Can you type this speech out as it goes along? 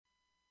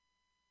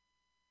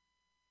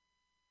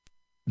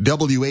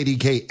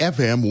WADK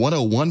FM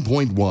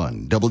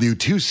 101.1,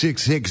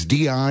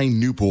 W266DI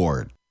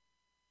Newport.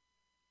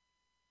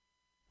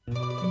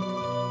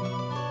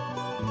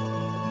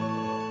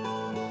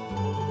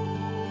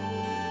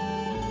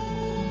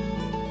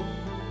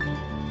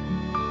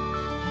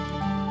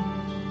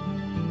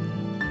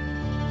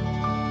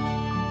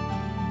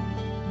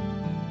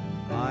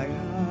 I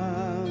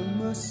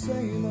am a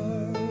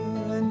sailor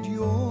and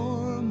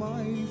you're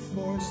my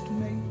first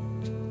mate.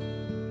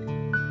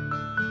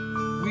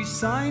 We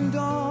signed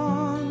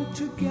on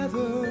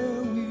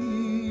together,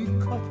 we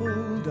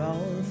coupled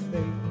our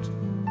fate.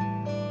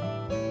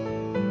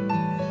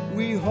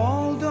 We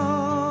hauled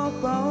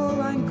up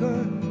our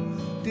anchor,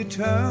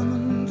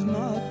 determined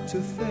not to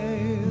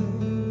fail.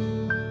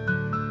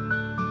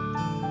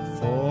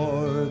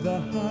 For the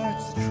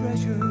heart's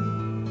treasure,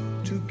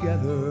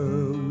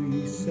 together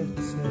we set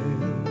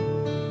sail.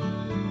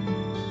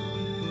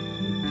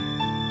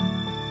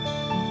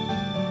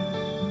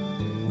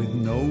 With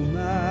no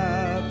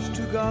maps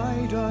to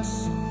guide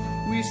us,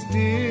 we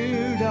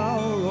steered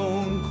our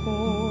own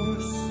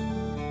course.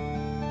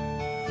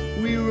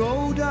 We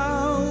rode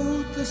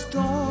out the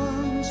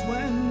storms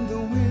when the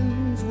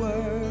winds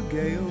were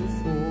gale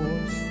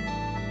force.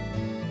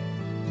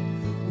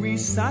 We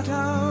sat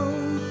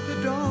out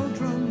the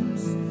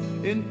doldrums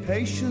in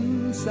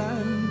patience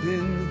and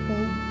in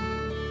hope,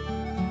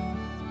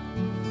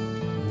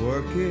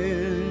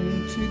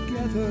 working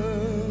together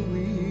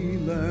we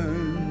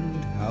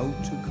learned how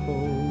to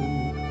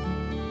cope.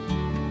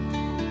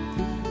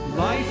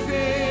 Life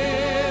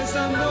is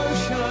an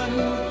ocean,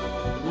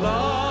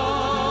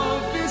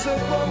 love is a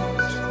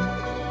boat.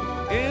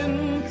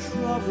 In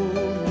troubled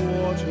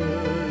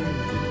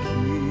waters it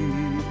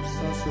keeps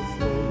us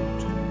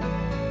afloat.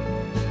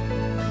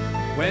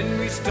 When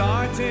we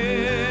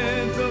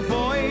started the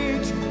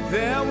voyage,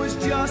 there was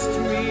just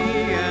me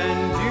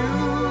and you.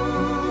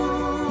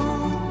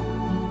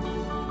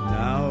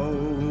 Now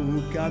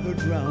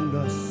gathered round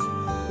us,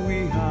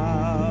 we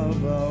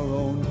have our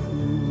own crew.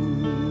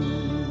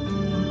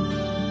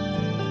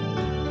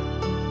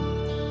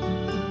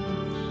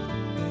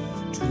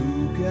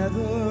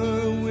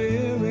 Together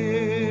we're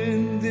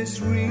in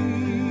this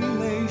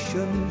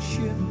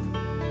relationship.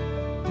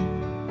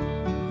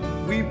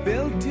 We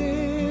built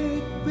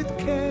it with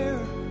care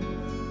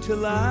to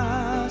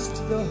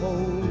last the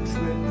whole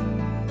trip.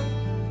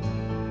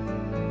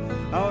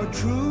 Our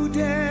true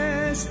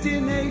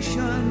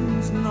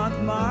destination's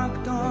not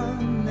marked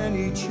on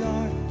any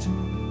chart.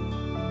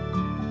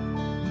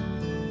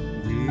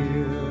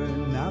 We're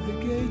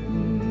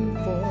navigating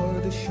for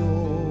the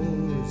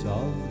shores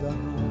of the heart.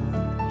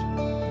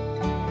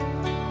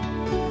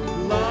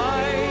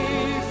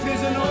 Life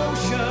is an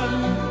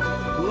ocean,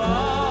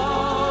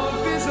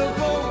 love is a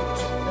boat.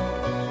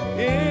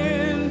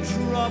 In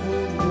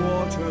troubled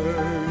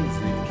waters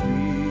it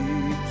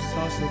keeps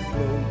us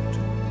afloat.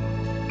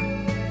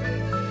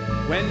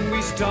 When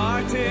we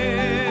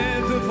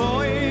started the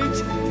voyage,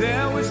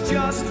 there was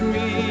just me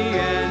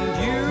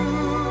and you.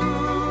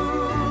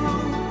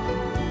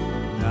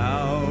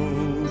 Now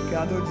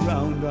gathered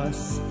round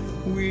us,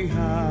 we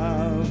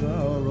have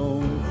our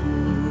own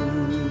crew.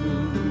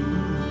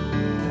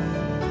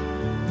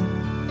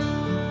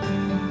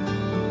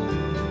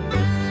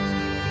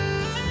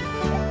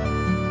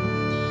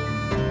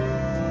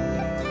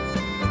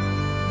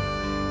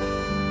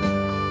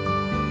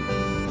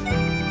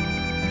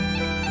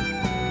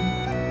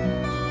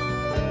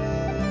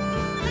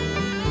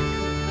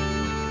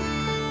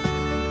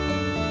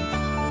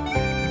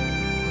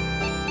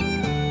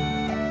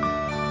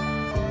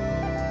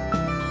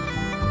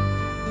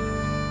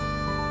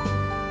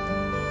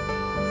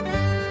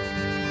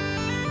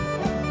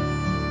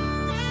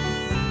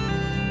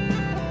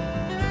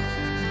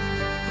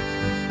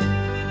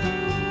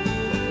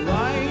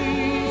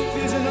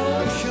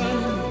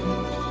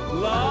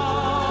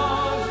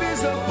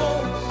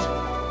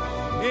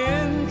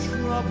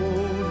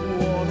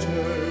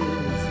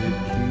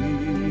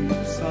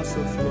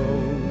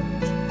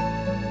 Afloat.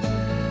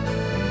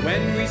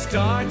 When we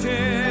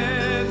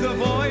started the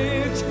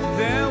voyage,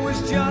 there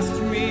was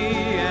just me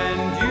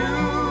and you.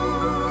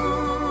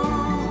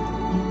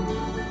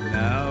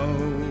 Now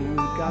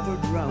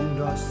gathered round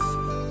us,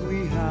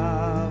 we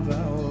have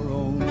our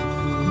own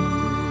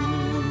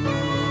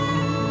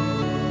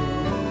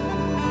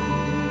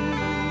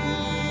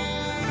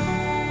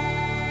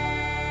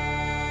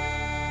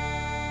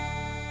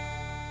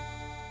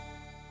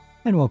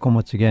And welcome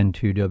once again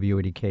to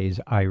WADK's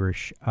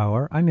Irish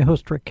Hour. I'm your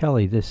host, Rick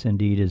Kelly. This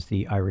indeed is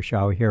the Irish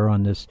Hour here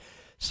on this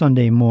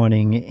Sunday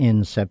morning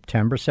in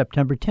September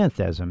 10th,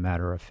 as a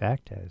matter of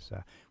fact, as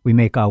we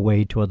make our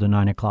way toward the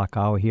 9 o'clock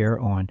hour here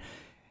on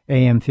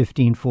AM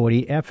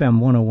 1540,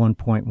 FM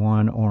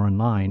 101.1, or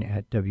online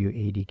at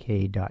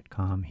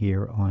WADK.com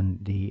here on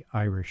the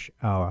Irish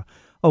Hour.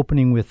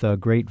 Opening with a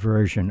great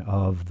version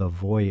of The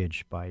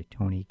Voyage by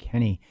Tony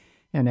Kenny.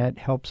 And that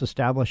helps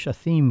establish a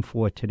theme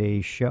for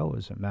today's show.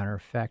 As a matter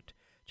of fact,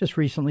 just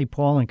recently,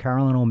 Paul and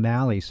Carolyn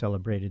O'Malley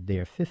celebrated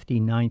their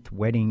 59th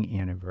wedding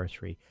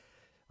anniversary.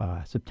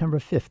 September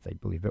 5th, I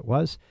believe it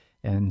was.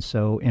 And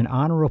so in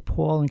honor of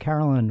Paul and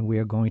Carolyn, we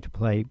are going to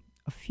play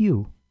a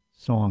few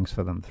songs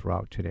for them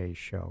throughout today's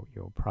show.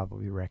 You'll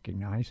probably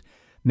recognize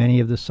many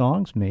of the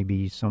songs.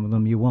 Maybe some of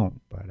them you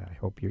won't, but I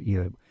hope you're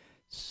either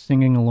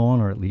singing along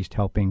or at least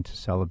helping to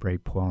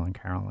celebrate Paul and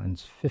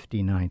Carolyn's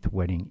 59th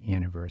wedding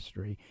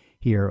anniversary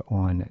here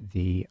on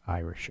the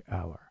Irish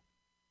Hour.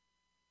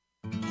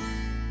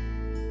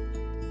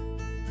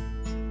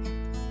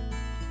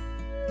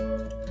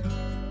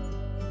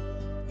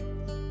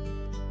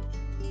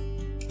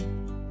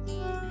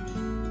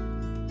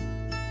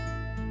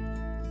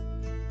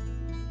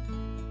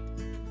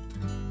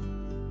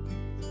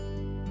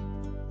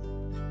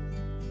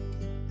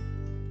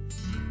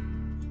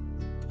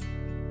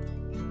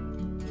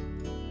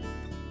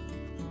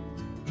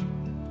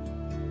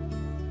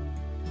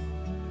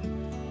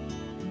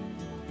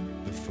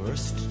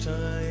 First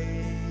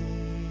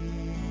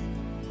time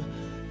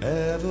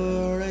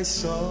ever I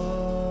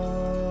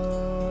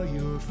saw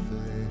your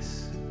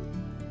face,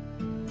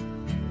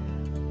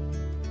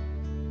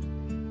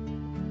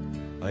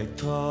 I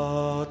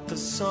thought the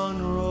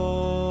sun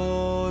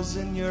rose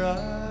in your eyes,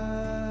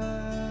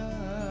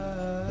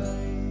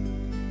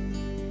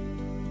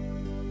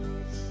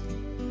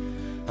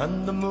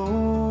 and the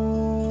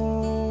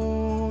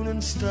moon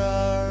and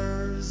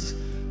stars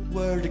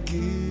were the gift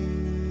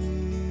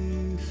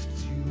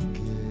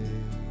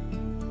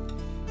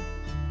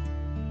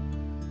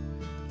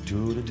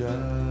to the dark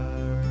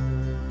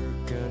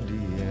and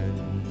the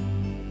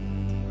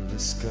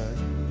endless skies.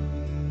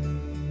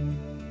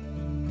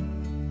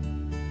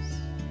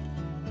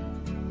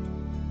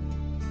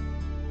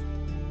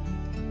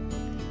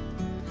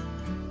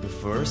 The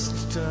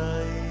first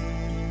time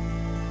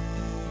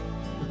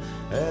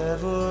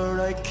ever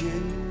I kissed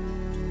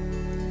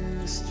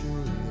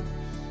your lips,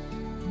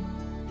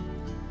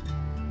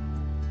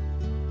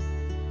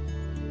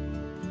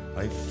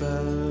 I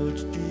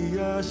felt the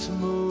earth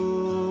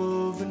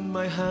move in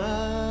my hand,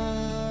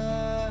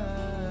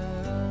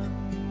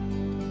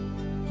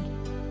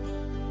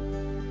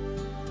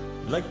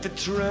 like the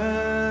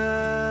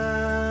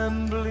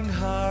trembling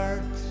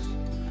heart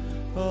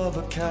of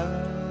a captive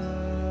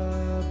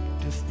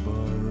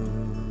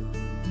bird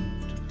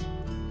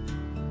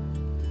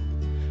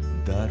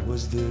that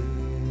was there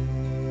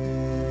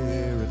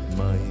at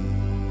my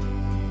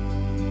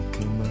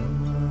command.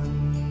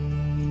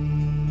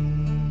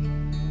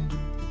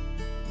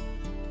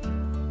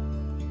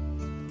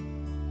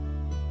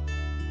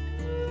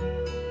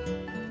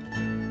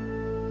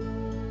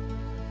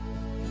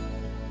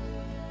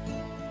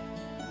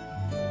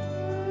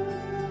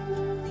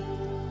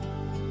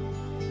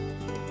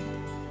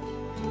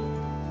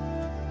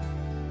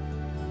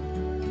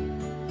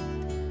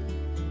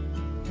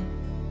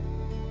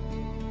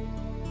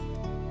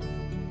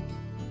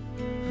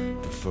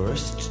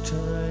 First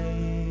time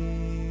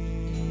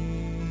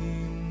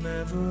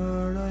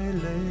ever I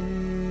lay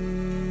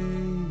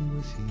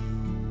with you,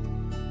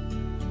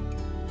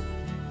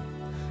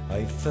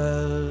 I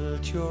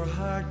felt your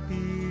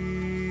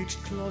heartbeat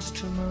close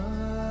to mine,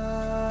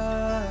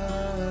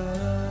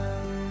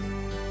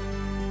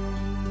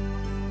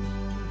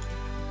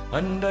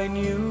 and I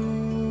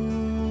knew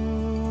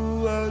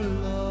our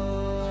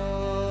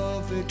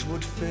love, it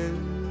would fill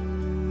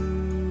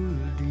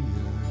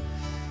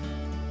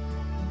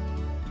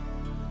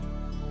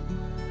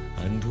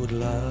and would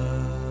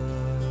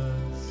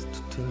last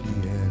till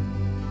the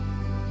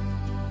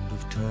end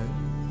of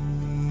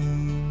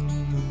time,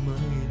 my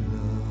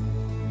love,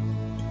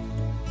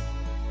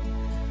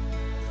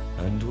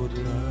 and would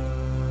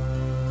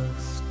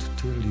last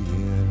till the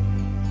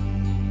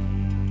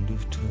end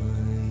of time.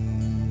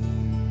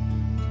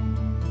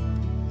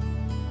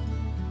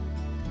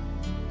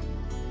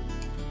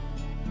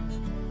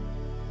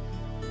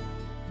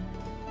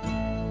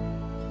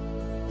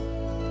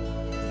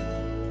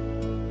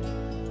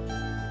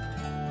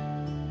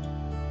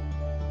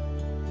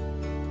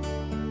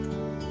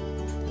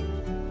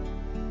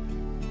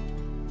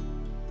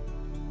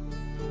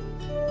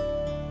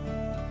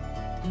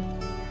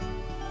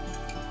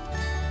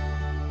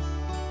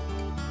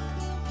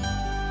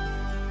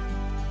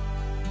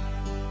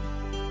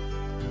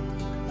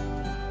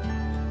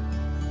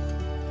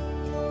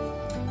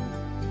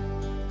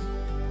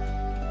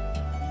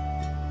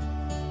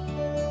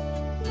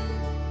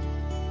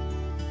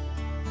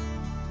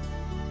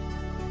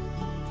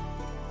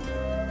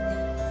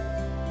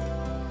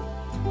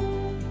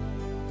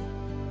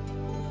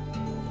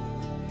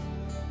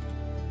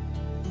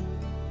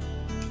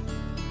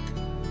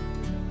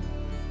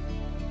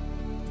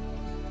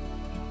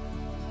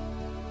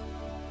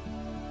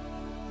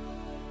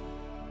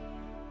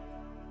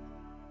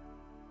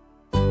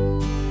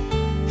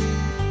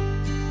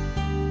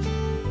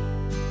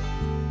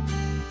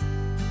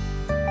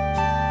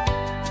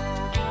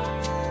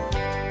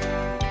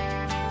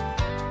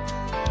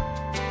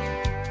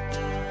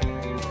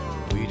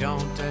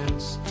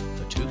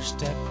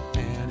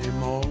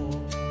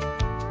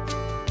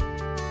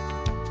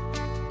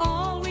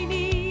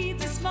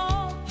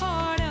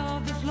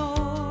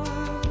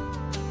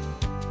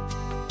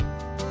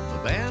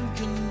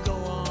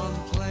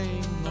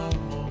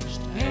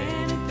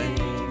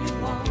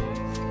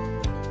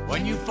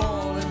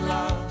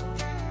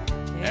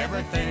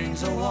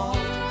 everything's a waltz.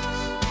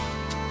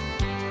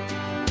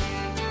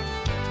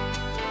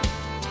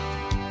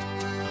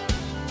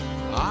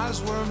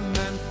 Eyes were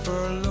meant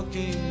for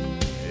looking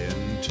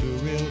into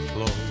real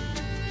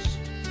clothes.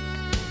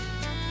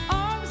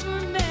 Arms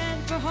were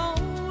meant for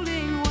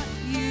holding what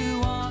you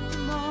want the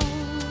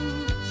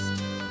most.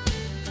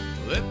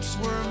 Lips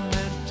were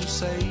meant to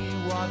say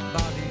what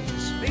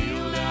bodies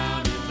feel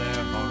down in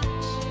their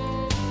hearts.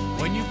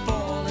 When you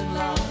fall in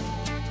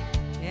love,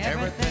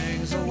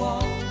 everything's a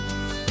waltz.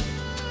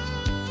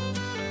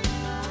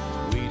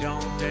 We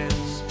don't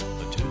dance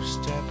a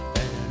two-step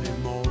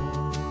anymore.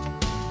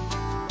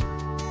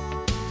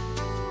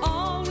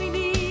 All we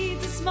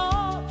need's a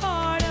small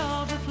part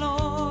of the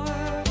floor.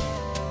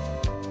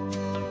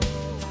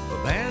 The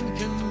band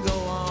can go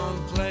on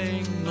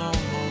playing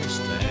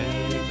almost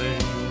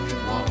anything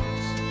it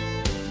wants.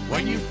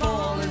 When you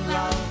fall in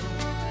love,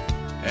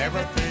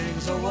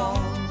 everything's a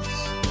waltz.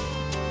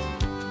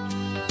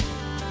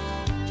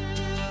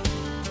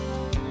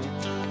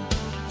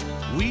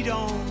 We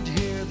don't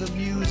hear the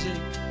music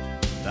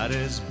that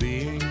is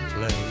being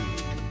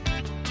played.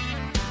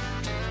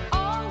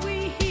 All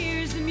we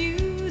hear's the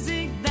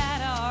music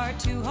that our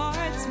two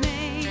hearts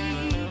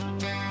made.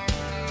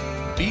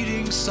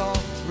 Beating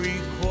soft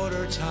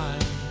three-quarter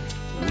time,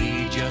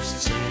 we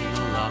just sing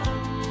along.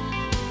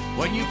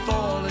 When you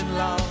fall in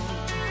love,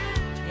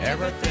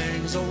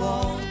 everything's a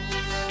waltz.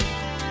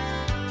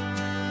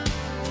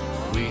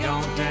 We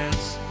don't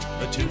dance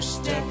the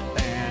two-step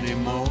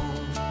anymore.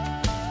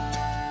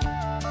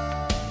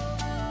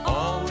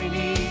 All we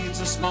need's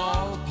a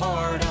small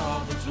part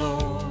of the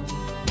floor.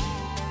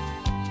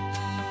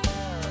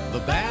 The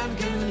band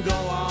can go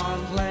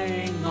on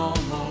playing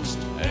almost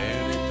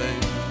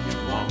anything it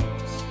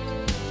wants.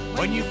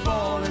 When you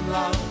fall in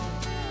love,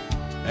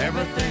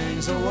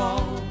 everything's a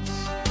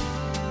waltz.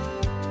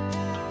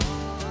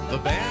 The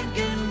band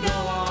can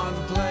go on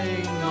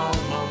playing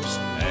almost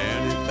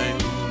anything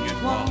it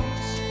wants.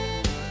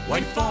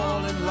 When you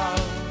fall in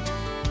love,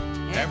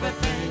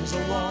 everything's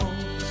a waltz.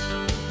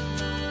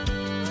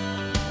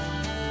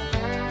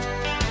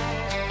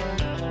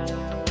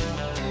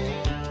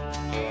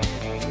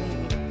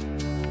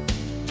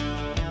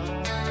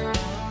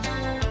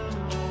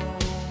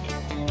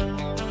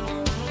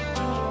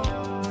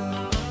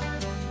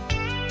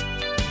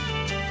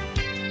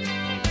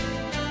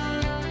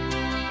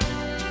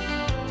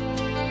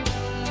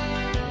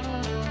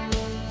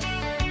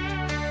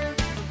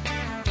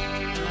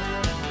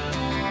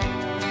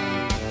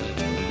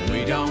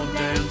 We don't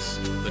dance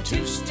the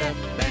two-step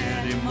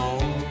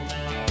anymore.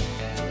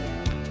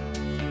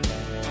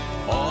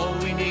 All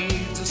we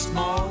need's a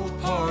small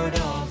part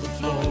of the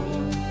floor.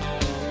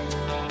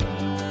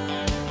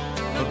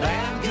 The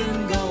band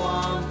can go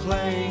on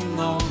playing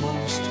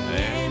almost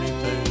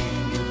anything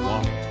it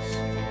wants.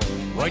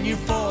 When you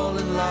fall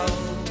in love,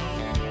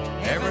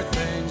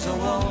 everything's a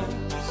waltz.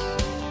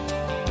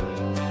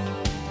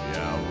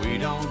 Yeah, we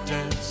don't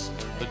dance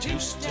the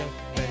two-step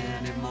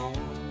anymore.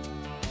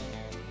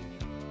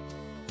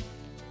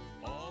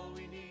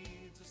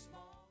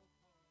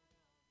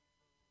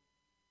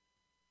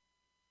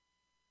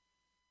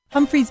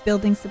 Humphreys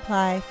Building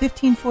Supply,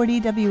 1540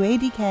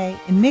 WADK,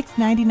 and Mix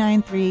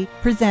 99.3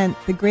 present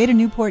the Greater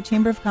Newport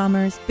Chamber of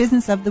Commerce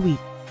Business of the Week.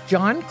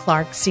 John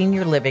Clark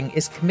Senior Living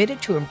is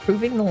committed to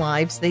improving the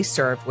lives they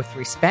serve with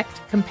respect,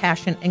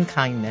 compassion, and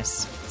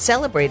kindness.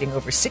 Celebrating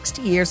over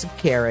 60 years of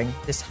caring,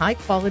 this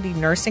high-quality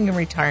nursing and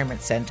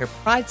retirement center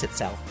prides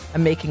itself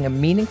on making a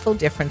meaningful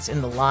difference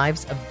in the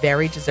lives of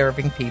very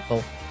deserving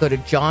people. Go to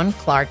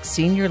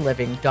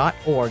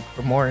johnclarkseniorliving.org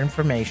for more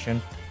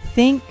information.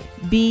 Think,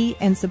 be,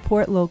 and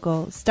support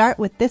local. Start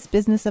with this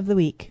Business of the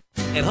Week.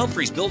 At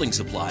Humphreys Building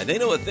Supply, they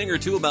know a thing or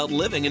two about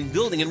living and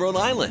building in Rhode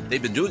Island.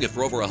 They've been doing it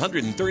for over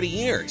 130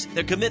 years.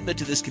 Their commitment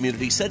to this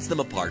community sets them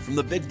apart from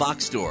the big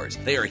box stores.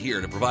 They are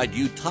here to provide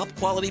you top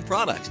quality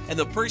products and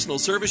the personal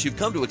service you've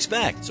come to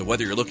expect. So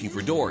whether you're looking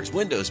for doors,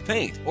 windows,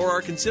 paint, or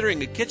are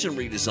considering a kitchen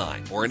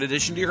redesign or an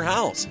addition to your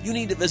house, you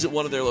need to visit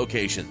one of their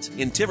locations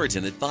in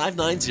Tiverton at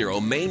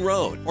 590 Main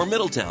Road, or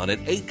Middletown at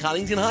 8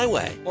 Coddington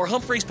Highway, or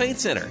Humphreys Paint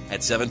Center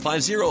at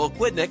 750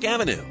 Aquidneck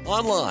Avenue.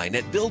 Online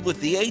at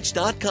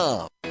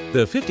buildwithdh.com.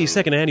 The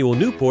 52nd Annual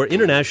Newport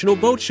International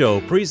Boat Show,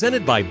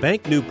 presented by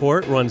Bank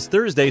Newport, runs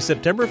Thursday,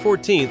 September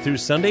 14th through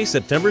Sunday,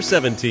 September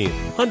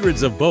 17th.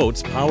 Hundreds of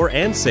boats, power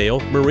and sail,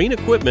 marine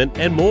equipment,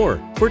 and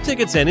more. For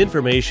tickets and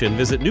information,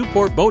 visit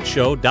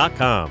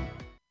newportboatshow.com.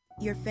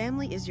 Your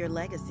family is your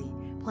legacy.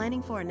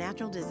 Planning for a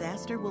natural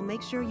disaster will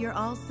make sure you're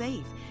all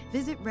safe.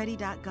 Visit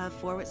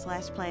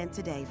ready.gov/plan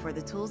today for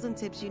the tools and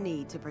tips you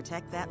need to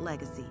protect that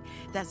legacy.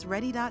 That's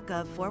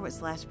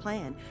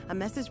ready.gov/plan. A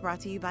message brought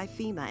to you by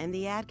FEMA and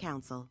the Ad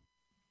Council.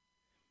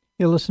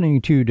 You're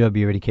listening to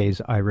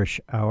WADK's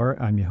Irish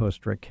Hour. I'm your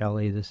host, Rick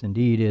Kelly. This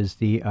indeed is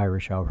the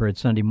Irish Hour, heard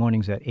Sunday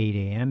mornings at 8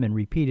 a.m. and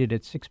repeated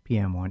at 6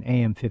 p.m. on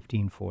AM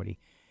 1540,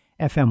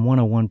 FM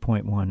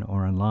 101.1,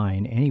 or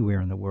online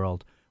anywhere in the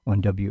world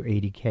on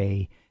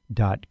WADK.com.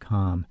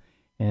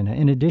 And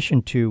in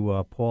addition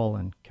to Paul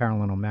and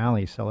Carolyn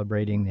O'Malley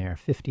celebrating their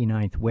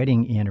 59th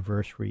wedding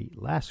anniversary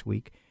last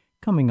week,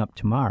 coming up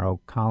tomorrow,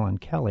 Colin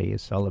Kelly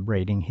is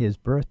celebrating his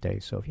birthday.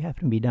 So if you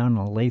happen to be down in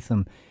the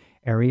Latham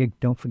area,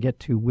 don't forget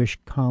to wish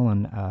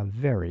Colin a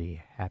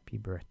very happy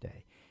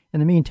birthday. In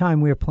the meantime,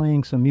 we're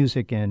playing some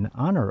music in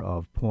honor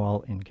of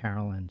Paul and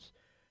Carolyn's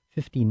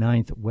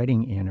 59th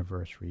wedding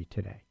anniversary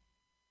today.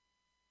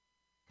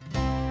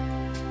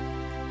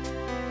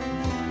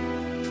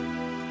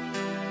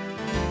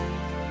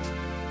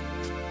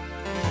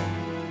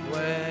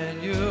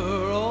 When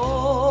your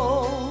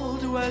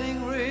old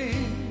wedding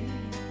ring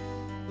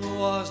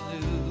was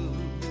new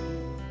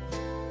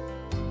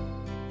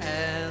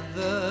and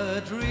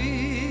the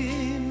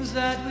dreams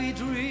that we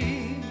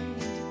dreamed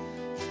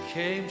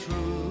came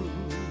true,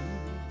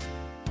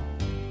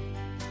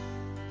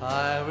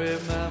 I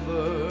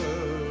remember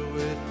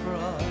with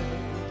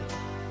pride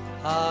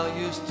how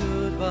you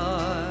stood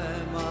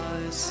by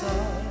my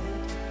side.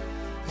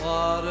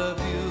 What a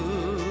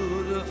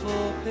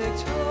beautiful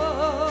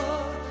picture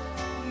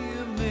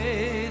you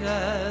made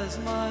as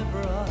my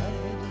bride.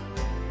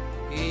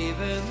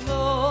 Even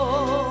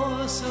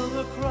though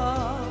silver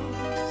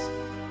crowns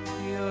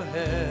your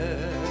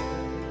hair,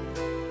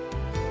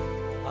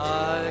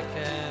 I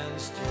can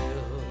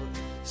still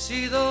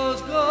see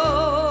those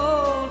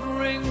gold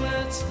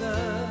ringlets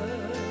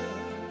there.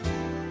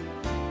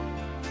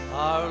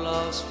 Our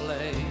love's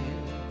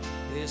flame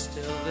is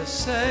still the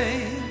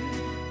same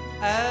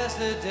as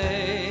the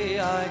day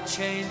I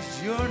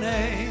changed your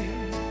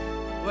name.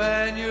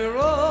 When your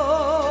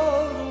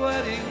old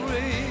wedding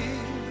ring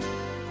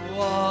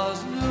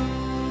was new.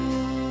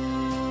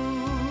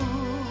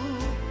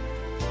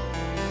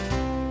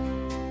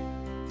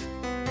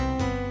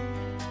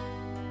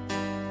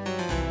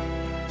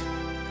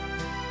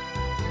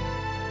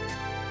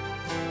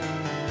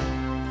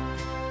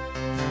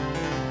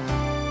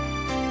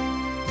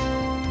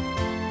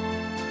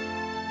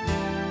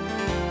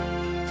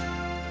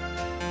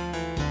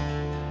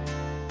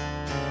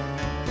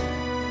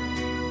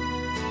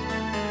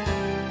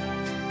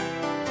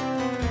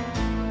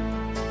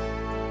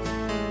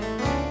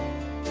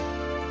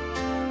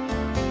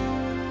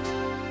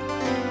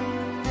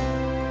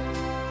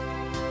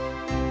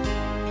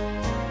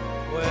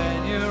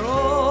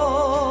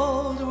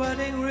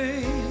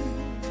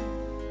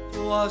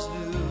 Was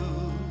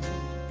new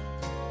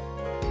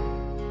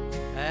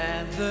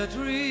and the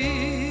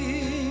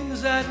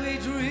dreams that we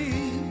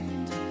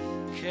dreamed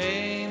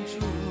came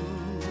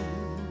true.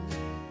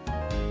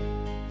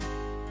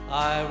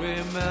 I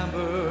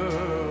remember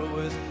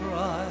with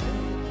pride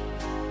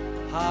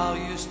how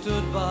you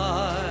stood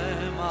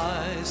by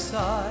my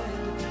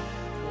side.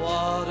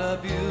 What a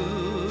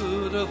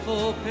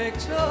beautiful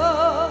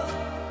picture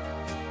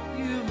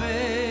you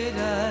made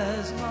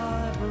as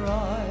my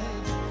bride.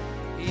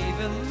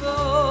 Even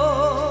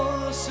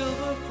though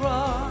silver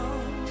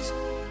crowns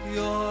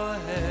your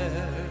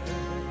hair,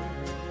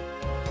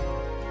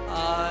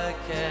 I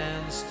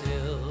can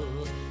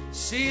still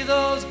see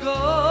those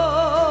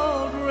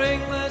gold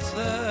ringlets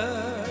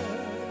there.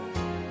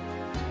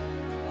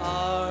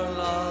 Our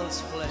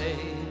love's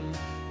flame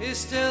is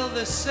still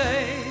the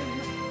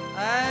same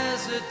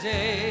as the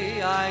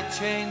day I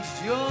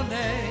changed your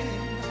name.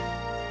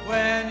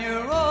 When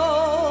your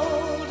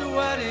old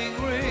wedding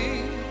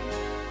ring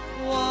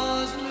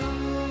was new.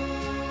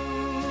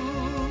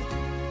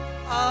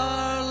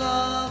 Our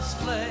love's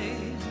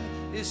flame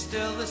is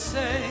still the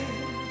same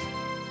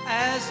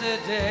as the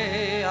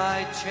day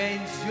I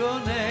changed your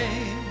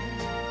name.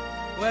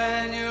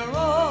 When your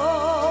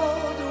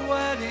old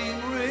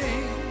wedding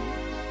ring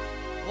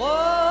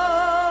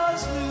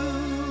was new.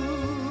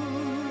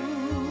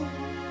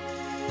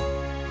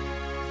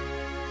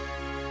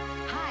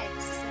 Hi,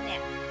 this is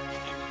Annette,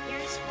 and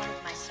here's one of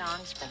my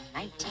songs from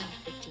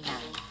 1959.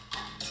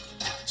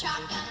 Chalk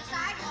on the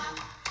sidewalk,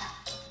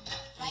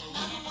 writing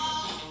on the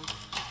wall.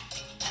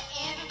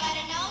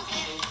 Everybody knows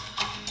it.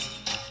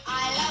 I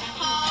love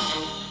Paul.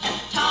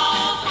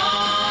 Tall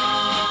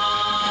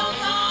Paul,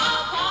 tall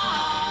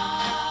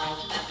Paul,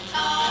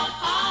 tall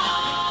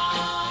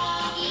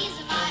Paul. He's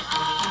my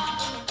all.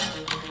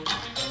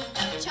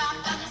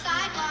 Chalk on the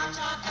sidewalk,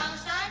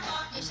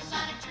 dishes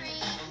on a tree,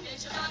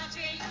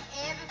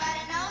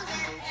 Everybody knows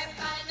it.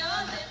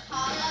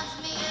 Paul loves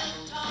me.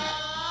 Tall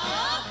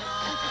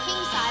Paul.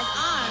 King size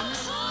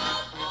arms.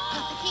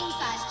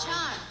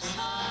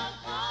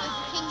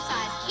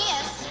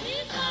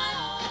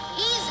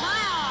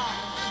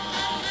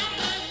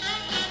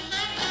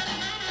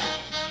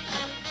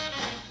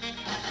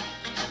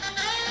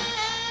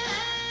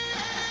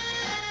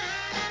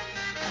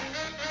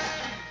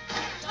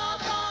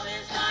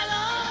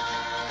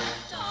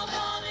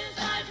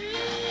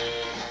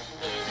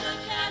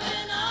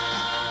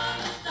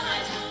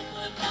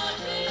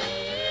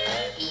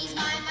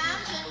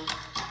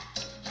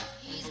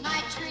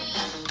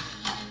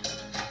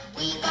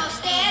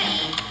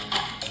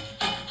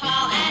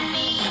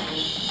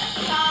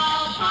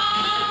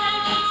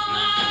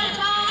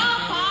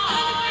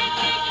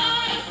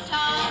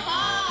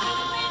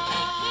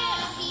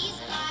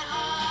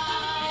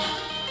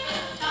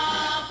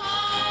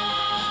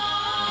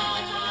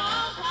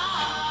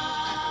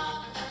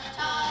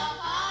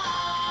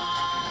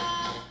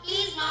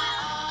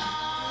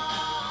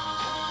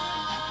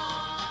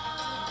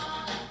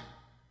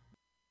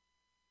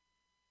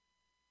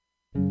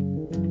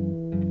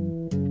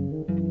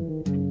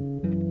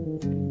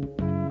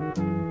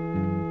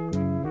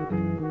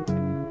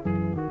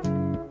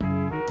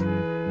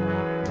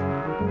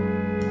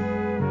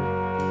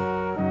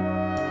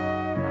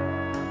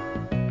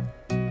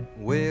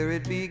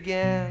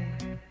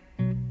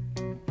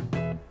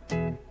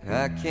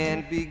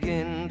 can't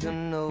begin to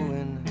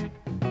knowing,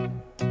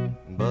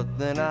 but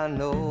then I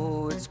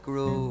know it's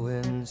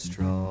growing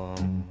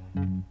strong.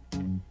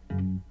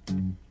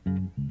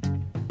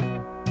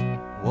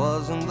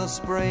 Wasn't the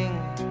spring,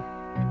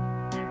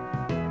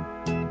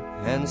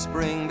 and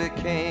spring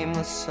became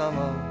the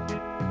summer.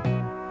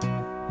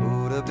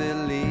 Who'd have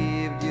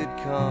believed you'd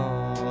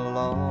come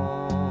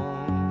along?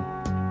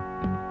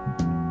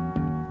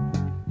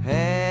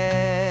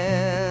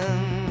 Hand,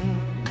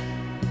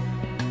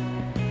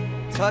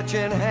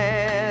 touching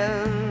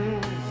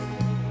hands,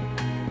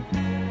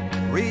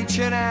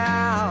 reaching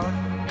out,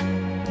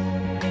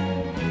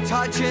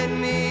 touching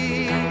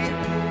me,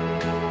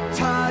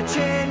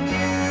 touching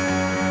you.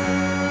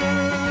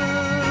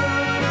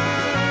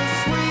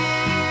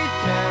 Sweet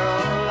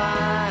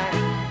Caroline,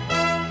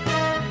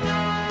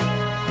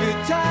 good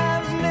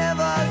times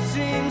never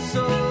seem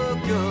so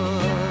good.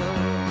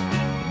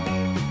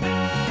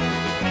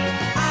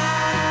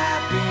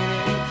 I've been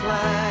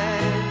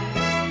inclined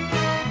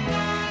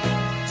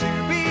to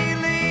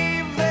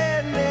believe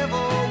there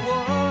never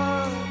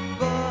was,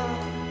 but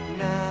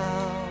now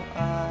I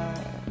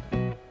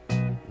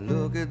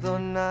look at the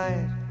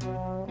night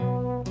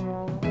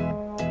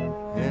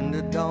and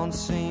it don't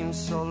seem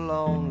so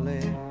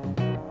lonely.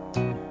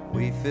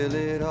 We fill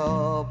it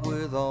up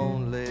with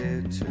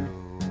only two.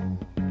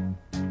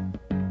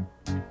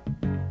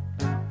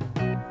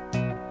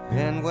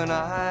 And when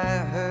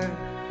I hurt,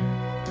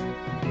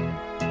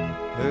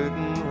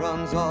 hurting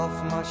runs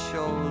off my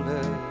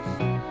shoulders.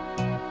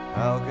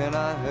 How can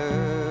I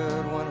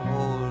hurt when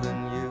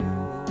holding you?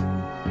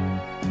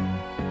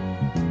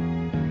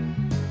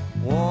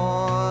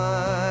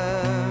 Warm,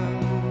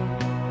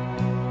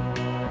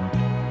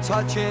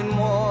 touching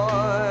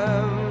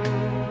warm,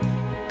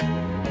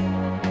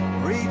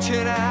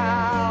 reaching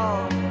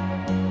out,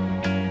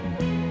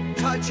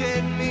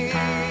 touching me,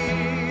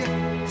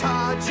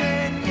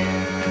 touching you.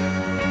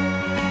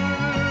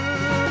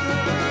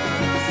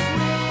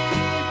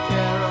 Sweet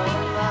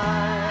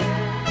Caroline,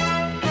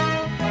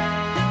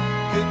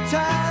 good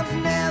times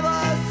never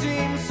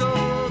seem so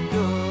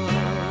good.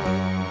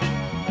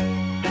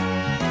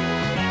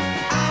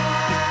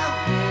 I've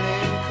been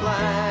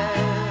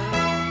inclined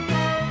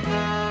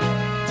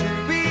to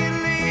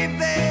believe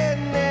there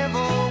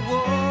never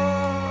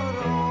would.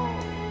 Oh,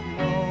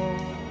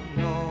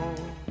 no, no.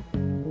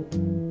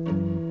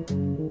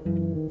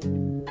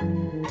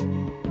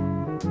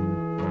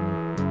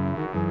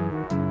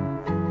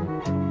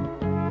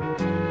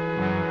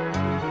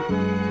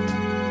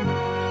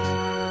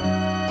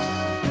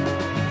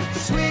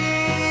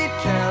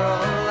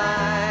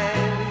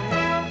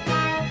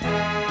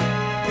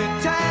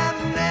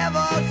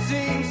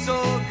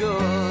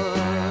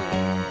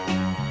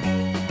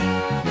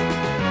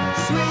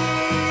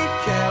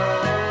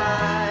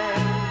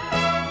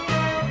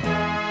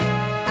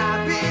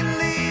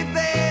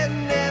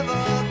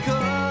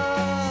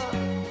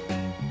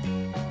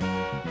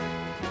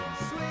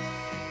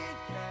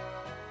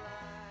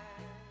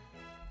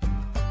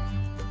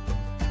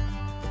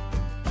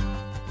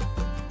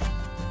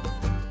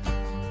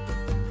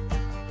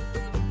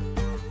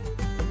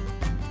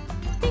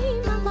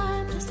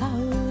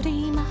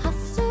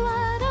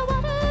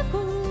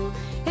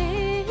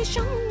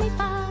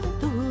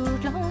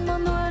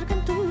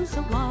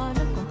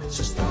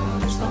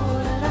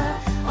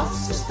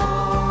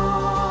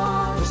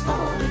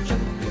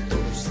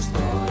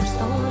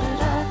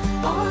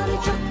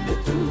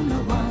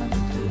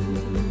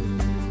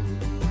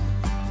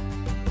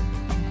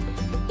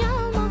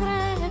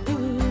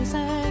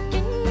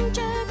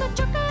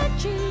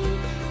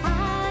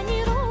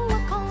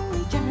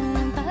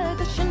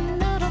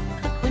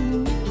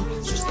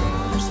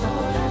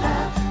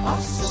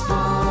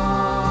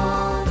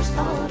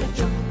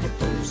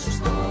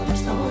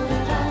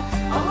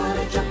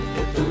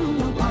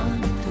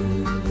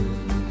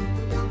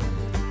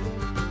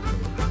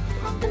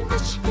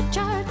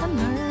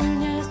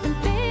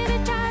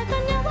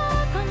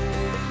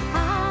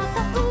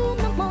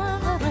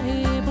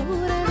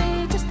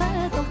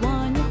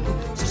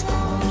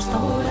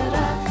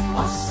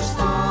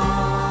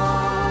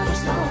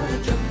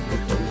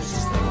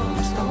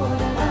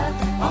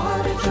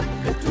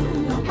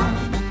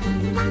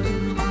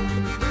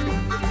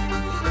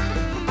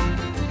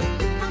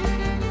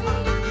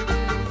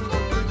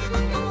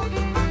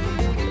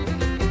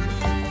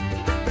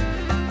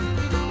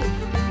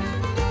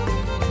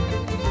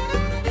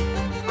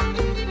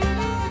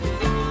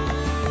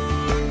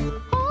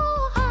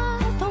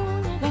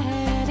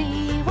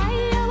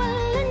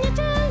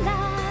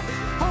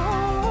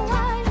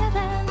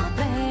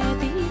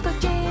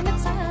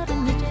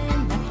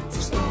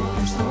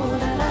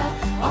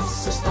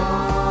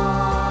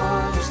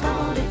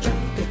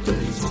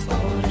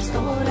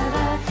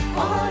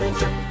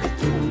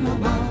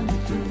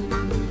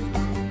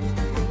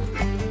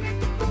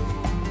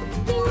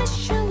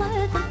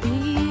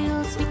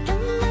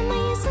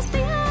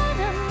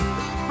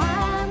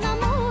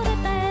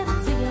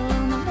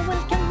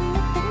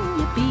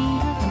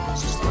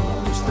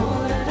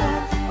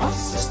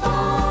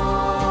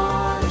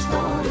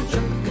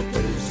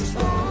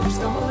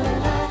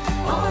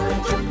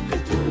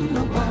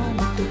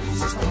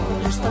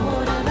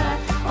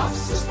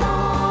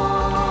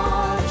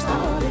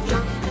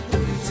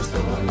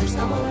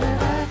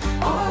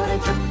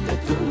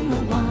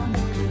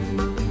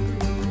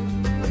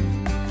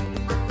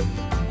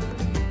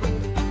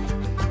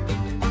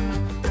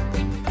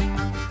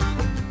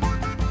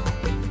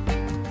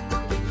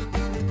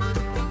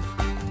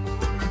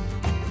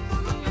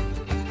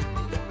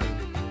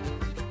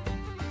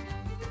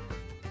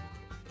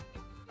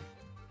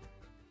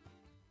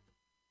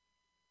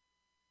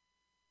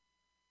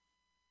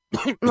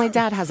 My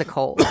dad has a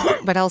cold,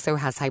 but also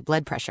has high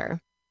blood pressure.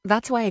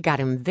 That's why I got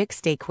him Vicks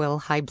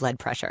DayQuil High Blood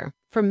Pressure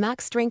for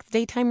max strength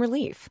daytime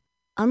relief.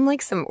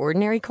 Unlike some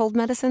ordinary cold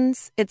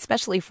medicines, it's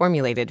specially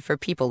formulated for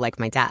people like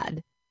my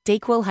dad.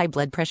 DayQuil High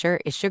Blood Pressure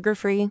is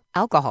sugar-free,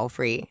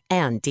 alcohol-free,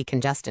 and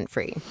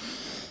decongestant-free.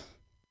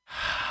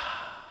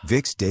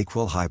 Vicks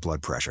DayQuil High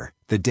Blood Pressure.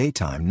 The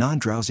daytime,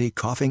 non-drowsy,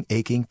 coughing,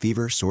 aching,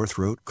 fever, sore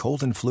throat,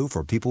 cold and flu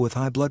for people with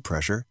high blood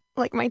pressure.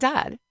 Like my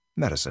dad.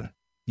 Medicine.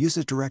 Use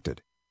as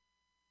directed.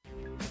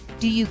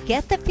 Do you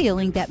get the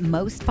feeling that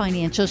most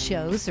financial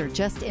shows are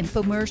just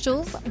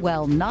infomercials?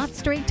 Well, not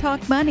Straight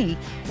Talk Money.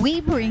 We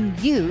bring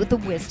you the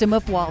wisdom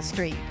of Wall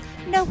Street.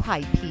 No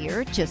hype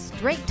here, just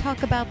straight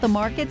talk about the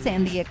markets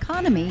and the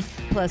economy,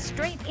 plus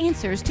straight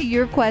answers to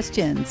your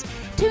questions.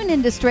 Tune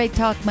into Straight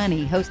Talk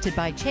Money, hosted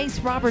by Chase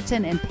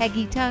Robertson and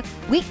Peggy Tuck,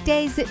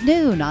 weekdays at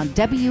noon on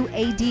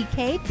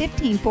WADK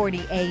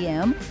 1540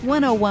 AM,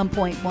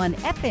 101.1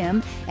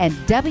 FM, and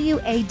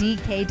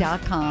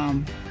WADK.com.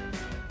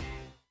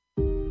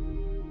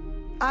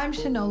 I'm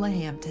Shanola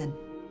Hampton.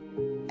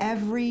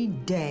 Every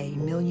day,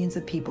 millions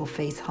of people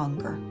face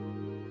hunger.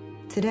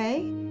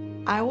 Today,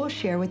 I will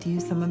share with you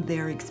some of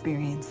their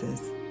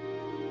experiences.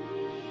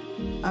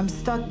 I'm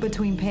stuck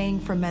between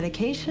paying for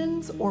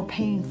medications or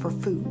paying for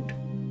food.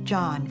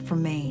 John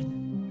from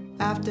Maine.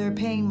 After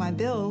paying my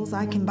bills,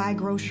 I can buy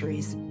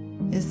groceries.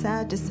 It's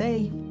sad to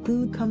say,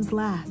 food comes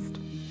last.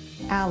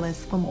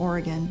 Alice from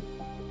Oregon.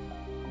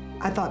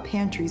 I thought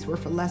pantries were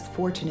for less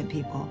fortunate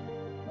people,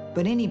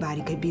 but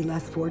anybody could be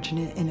less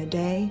fortunate in a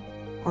day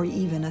or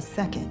even a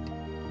second.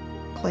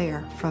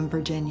 Claire from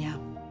Virginia.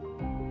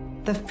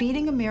 The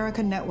Feeding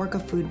America network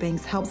of food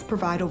banks helps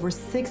provide over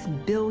 6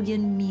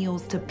 billion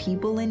meals to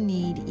people in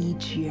need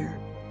each year.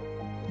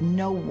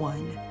 No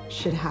one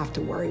should have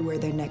to worry where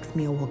their next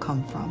meal will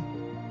come from.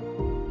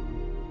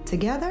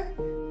 Together,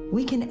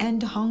 we can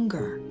end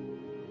hunger.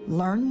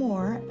 Learn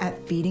more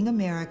at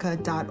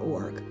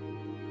feedingamerica.org.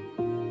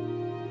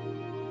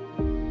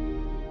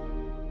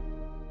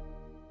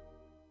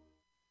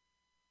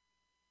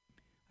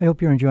 I hope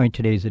you're enjoying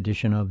today's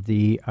edition of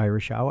the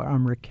Irish Hour.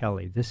 I'm Rick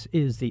Kelly. This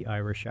is the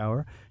Irish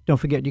Hour. Don't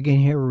forget you can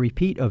hear a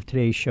repeat of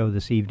today's show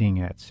this evening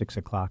at 6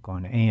 o'clock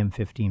on AM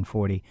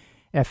 1540,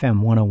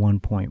 FM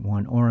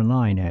 101.1, or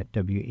online at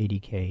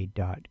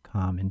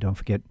WADK.com. And don't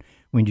forget,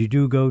 when you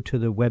do go to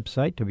the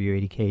website,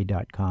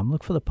 WADK.com,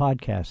 look for the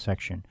podcast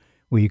section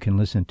where you can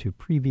listen to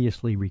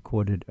previously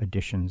recorded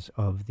editions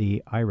of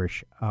the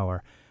Irish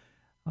Hour.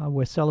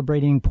 We're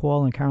celebrating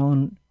Paul and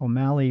Carolyn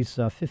O'Malley's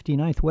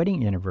 59th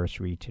wedding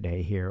anniversary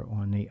today here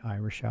on the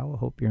Irish Hour.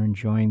 Hope you're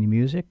enjoying the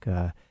music.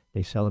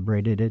 They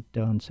celebrated it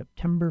on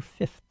September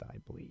 5th, I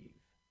believe.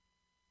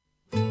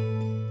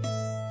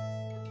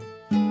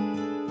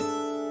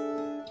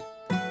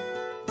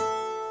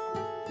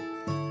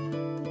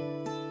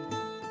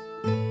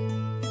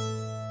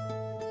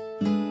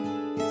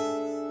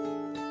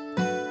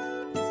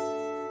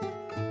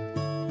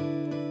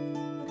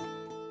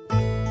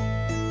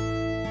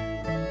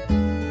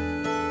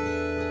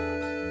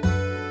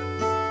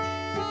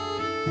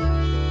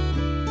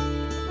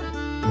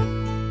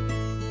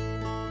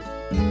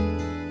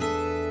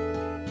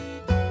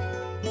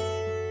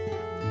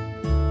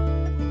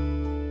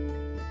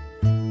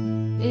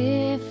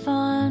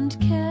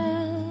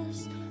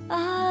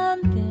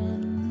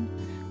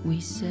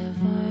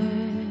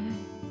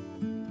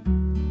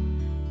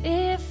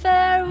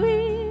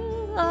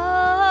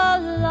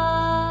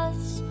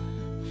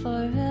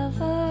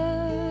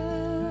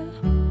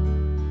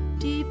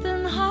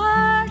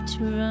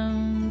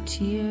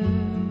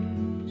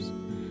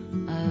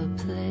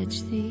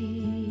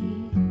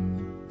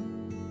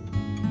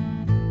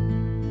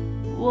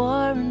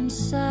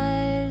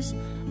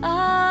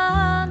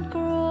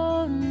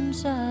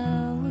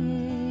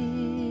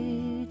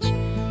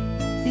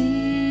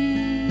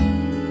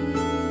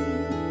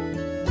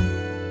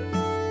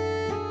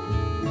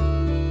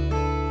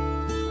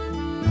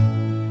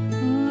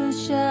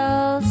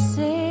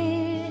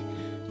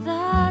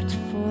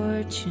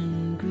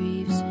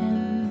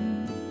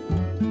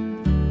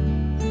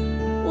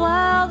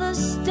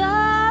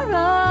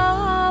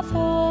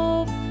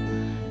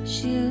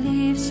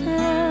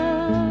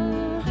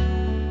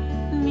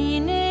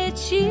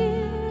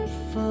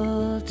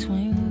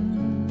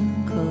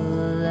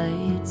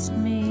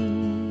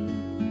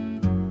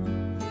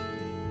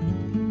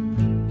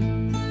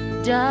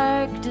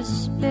 Dark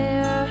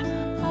despair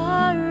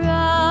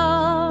around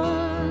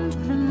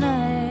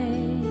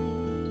benights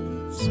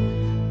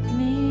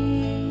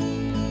me.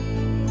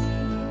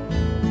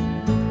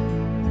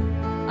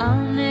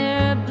 I'll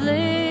ne'er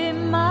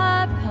blame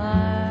my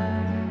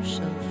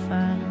partial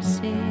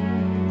fancy.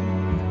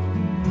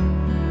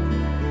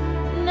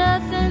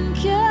 Nothing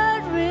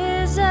could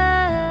resist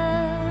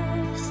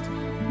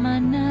my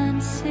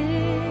Nancy,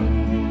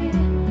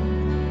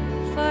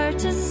 for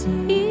to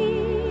see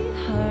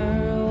her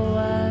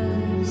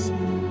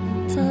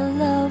to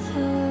love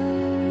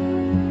her.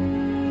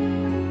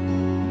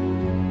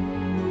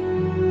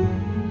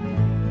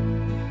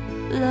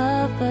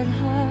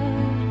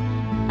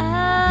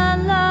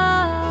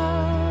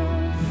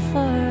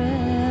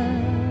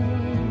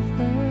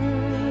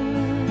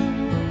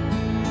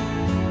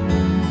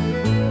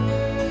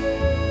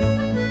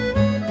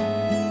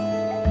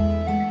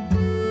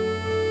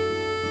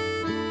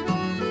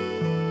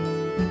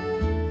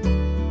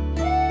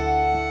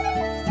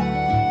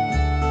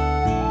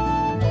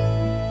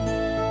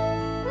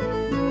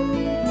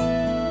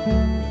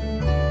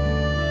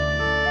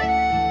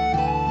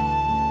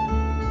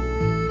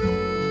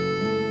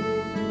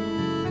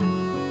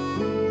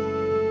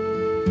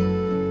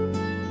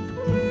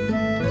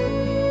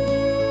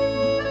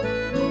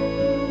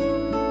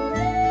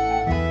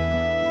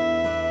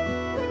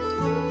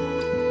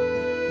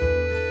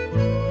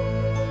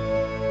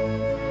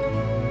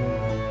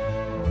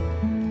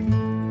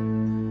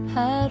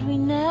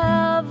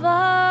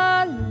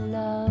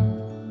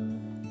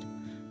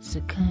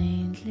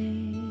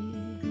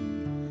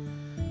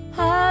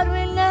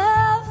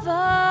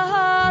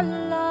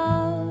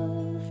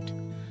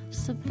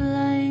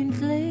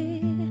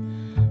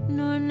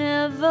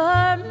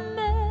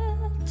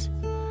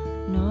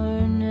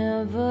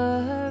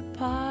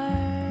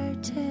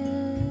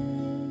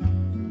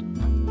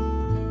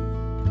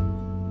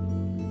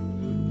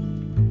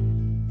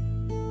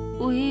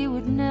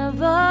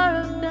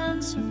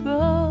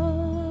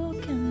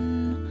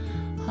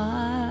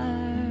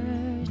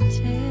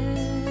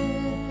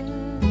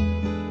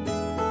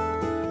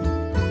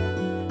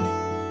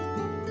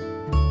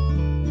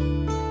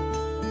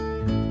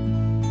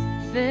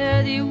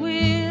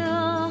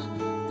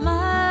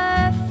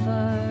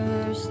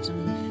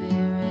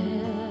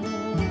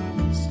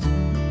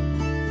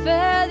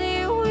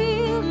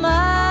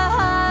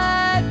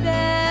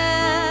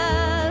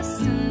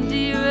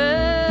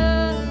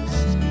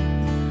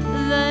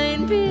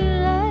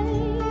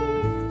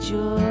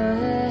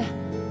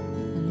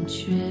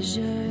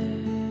 treasure.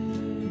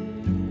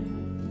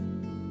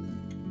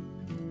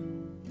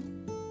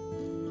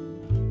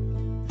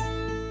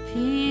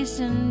 Peace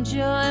and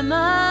joy,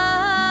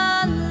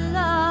 my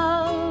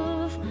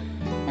love,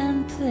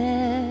 and pleasure.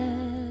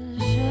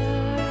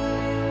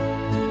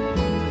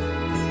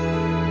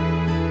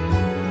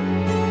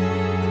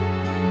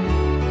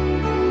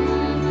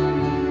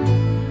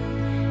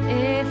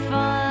 If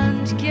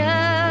and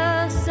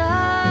guess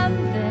and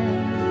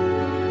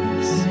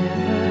then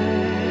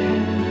severed,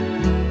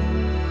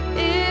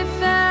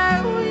 if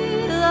e'er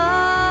we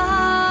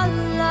last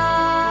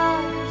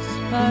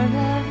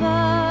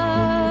forever.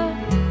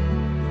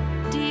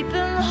 Deep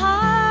in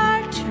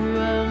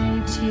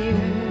heart-wrung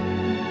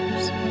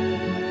tears,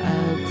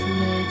 I'll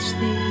pledge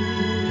thee.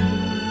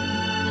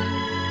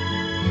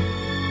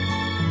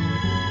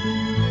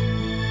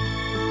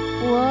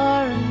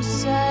 Warm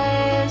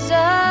sighs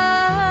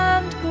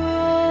and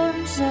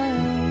groans I'll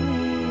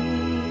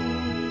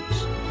reach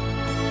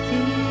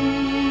thee.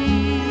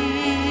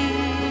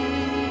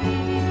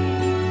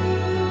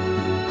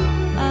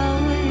 I'll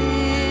wish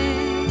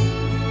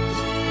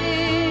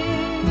thee.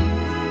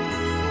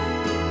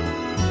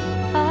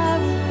 I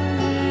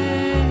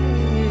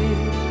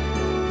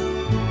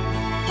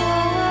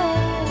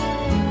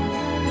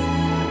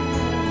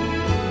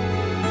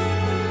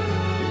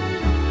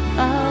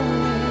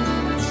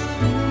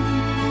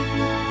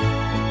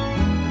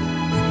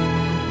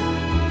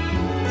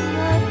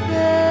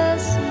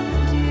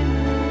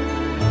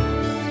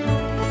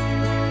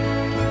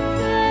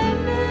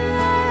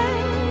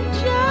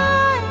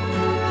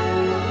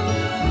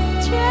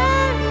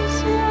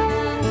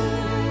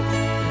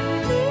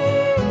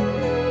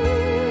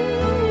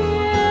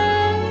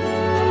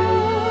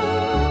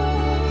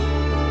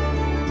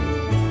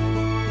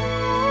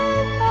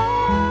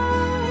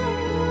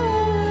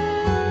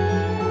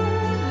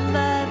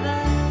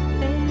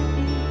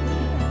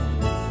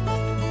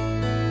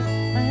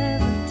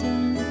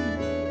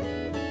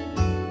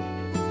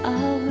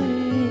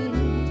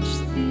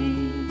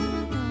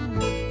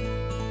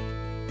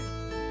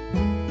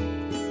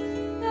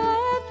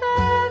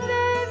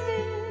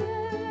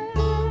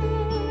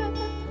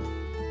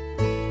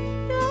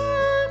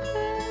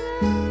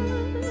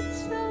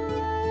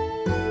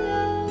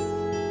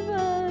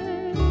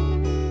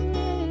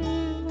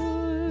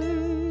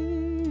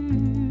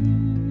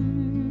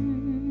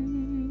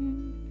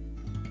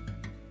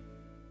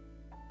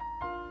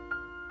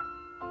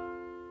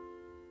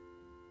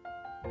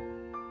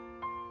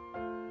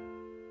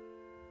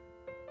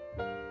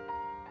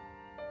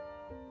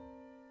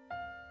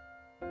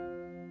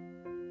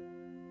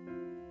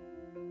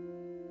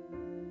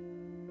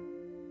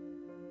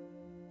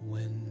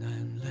When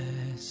I'm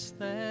less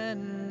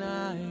than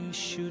I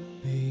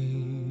should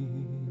be,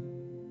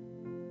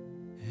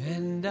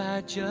 and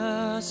I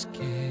just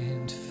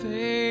can't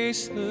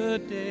face the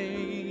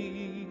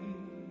day,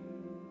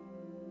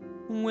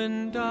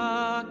 when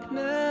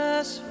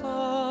darkness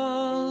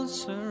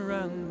falls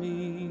around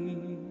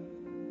me,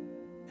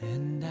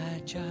 and I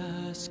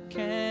just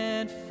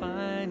can't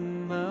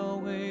find my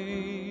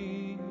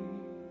way,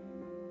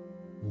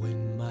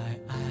 when my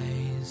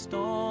eyes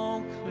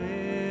don't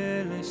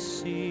clearly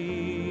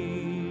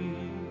see,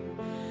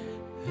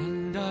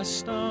 and I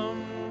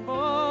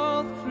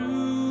stumble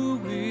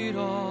through it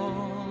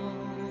all,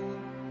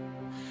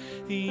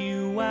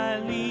 you I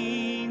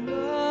lean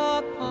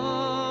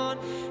upon,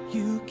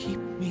 you keep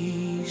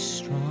me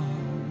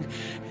strong,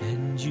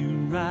 and you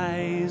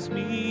rise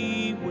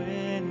me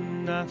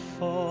when I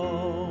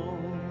fall.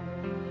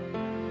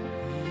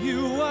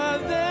 You are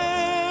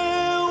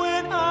there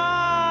when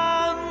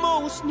I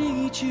most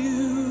need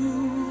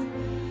you.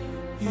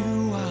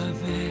 You are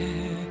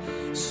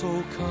there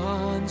so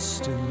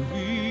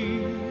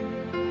constantly.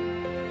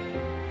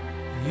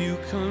 You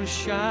come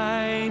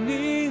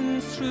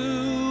shining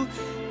through.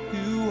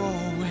 You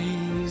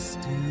always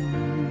do.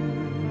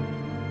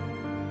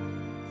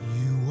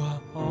 You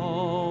are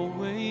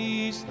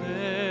always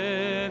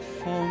there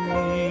for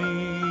me.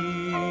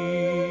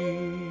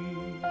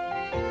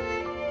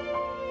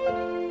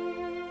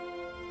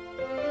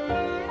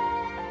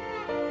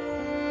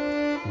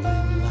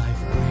 When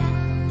life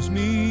brings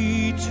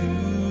me to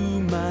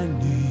my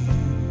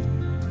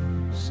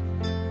knees,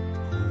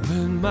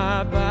 when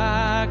my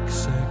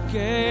back's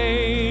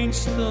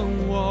against the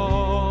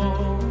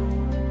wall,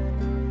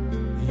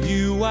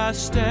 you are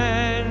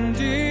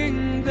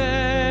standing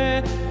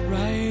there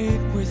right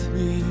with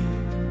me,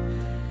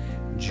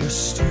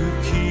 just to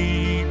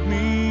keep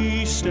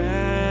me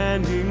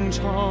standing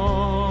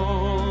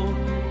tall.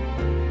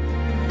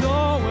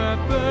 Though a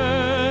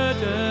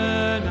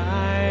burden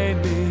I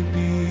may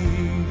be,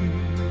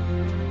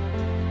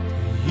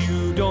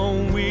 you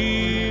don't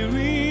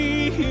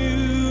weary,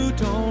 you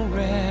don't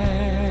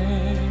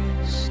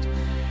rest.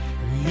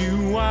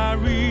 You are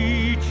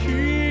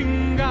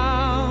reaching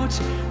out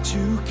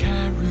to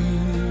carry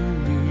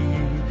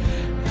me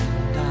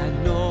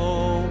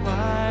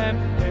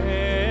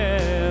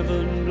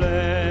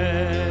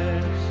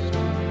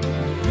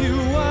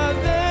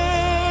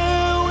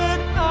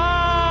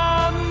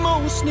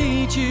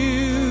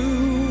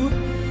you,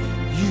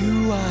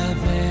 you are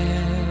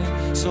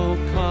there so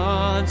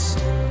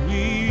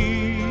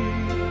constantly.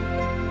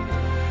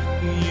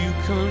 You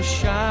come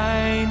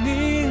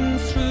shining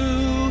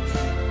through,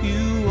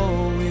 you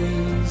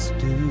always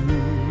do.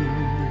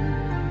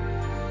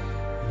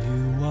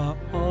 You are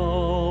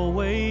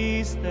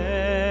always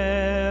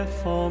there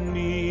for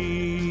me.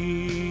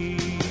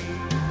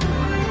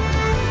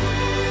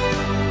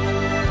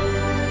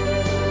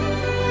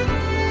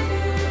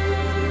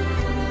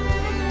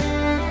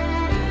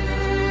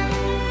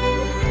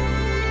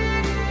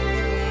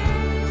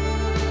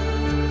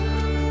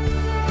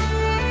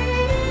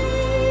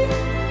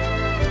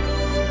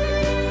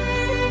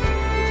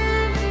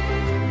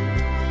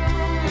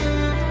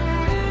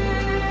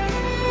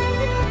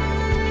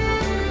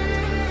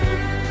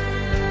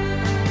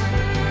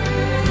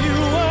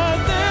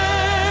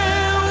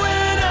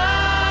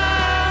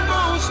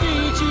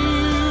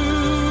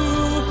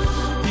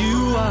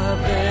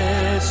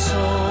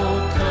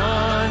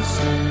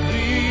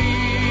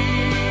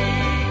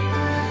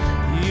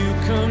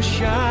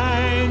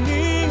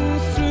 Shining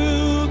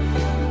through,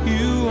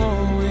 you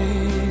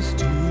always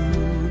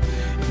do.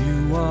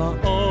 You are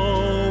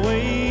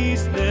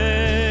always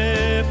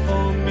there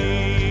for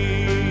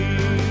me.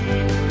 When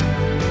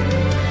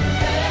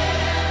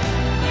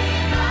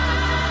I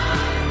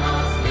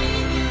most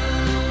need you,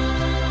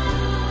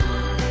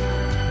 there so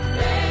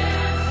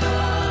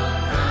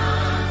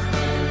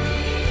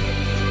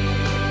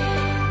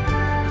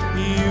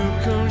constantly. You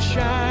come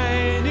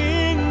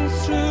shining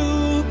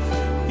through,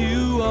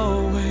 you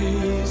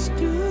always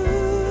do.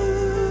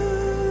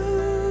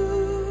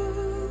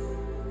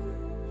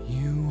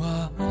 You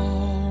are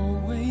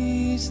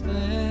always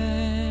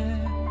there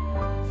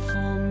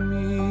for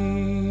me.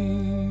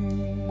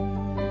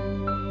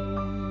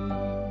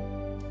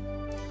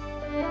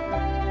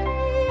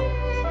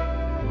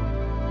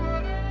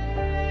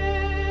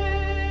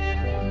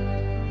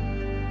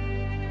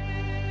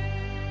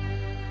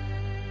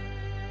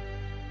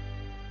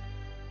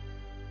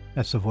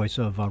 That's the voice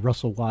of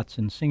Russell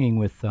Watson singing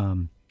with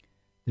the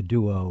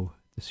duo,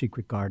 The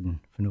Secret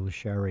Garden, Vanilla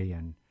Sherry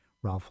and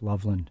Ralph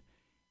Loveland,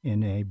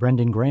 in a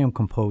Brendan Graham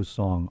composed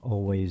song,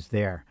 Always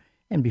There.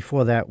 And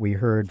before that, we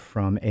heard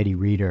from Eddie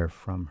Reader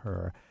from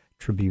her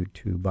tribute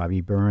to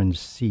Bobby Burns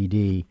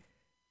CD,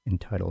 a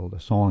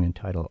song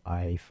entitled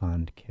I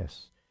Fond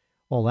Kiss.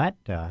 All that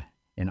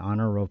in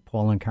honor of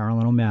Paul and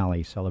Carolyn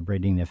O'Malley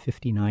celebrating their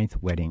 59th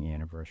wedding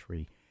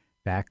anniversary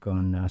back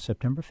on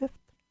September 5th.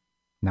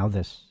 Now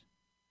this.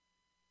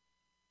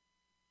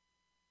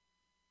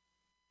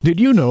 Did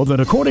you know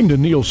that according to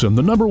Nielsen,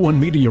 the #1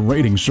 media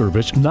rating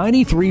service,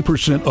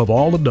 93% of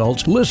all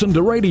adults listen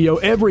to radio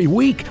every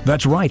week?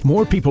 That's right,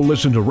 more people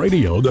listen to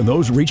radio than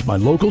those reached by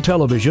local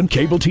television,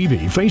 cable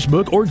TV,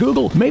 Facebook, or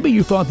Google. Maybe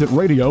you thought that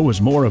radio was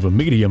more of a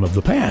medium of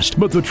the past,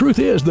 but the truth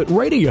is that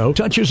radio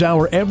touches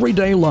our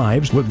everyday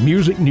lives with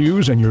music,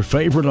 news, and your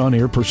favorite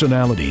on-air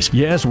personalities.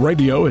 Yes,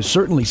 radio has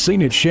certainly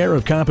seen its share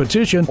of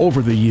competition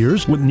over the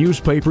years with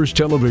newspapers,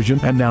 television,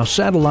 and now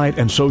satellite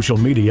and social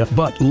media,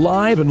 but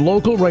live and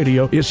local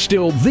radio is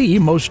still the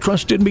most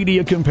trusted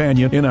media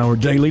companion in our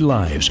daily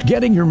lives.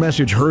 Getting your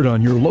message heard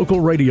on your local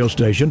radio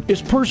station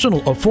is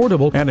personal,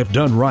 affordable, and if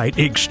done right,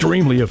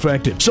 extremely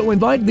effective. So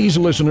invite these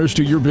listeners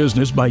to your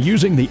business by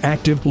using the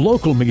active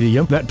local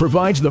medium that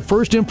provides the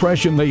first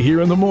impression they hear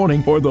in the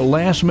morning or the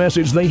last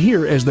message they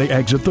hear as they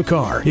exit the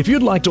car. If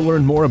you'd like to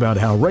learn more about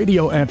how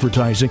radio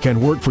advertising can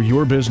work for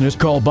your business,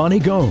 call Bonnie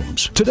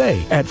Gomes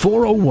today at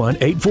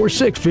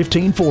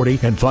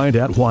 401-846-1540 and find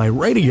out why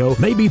radio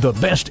may be the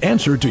best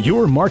answer to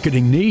your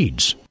marketing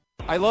needs.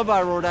 I love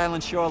our Rhode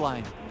Island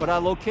shoreline, but our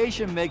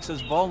location makes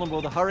us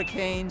vulnerable to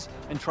hurricanes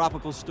and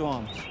tropical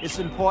storms. It's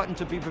important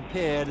to be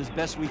prepared as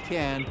best we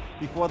can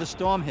before the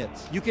storm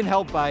hits. You can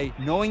help by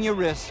knowing your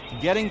risks,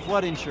 getting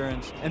flood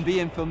insurance, and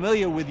being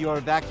familiar with your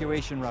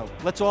evacuation route.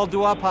 Let's all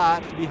do our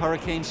part to be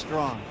hurricane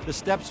strong. The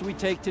steps we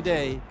take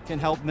today can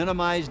help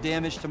minimize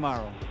damage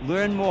tomorrow.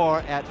 Learn more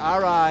at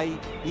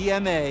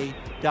RIEMA.RI.gov.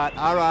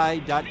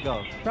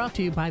 Brought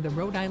to you by the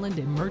Rhode Island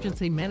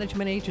Emergency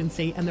Management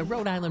Agency and the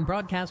Rhode Island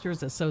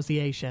Broadcasters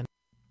Association.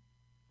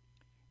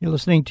 You're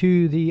listening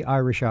to the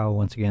Irish Hour.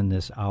 Once again,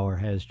 this hour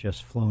has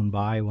just flown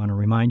by. I want to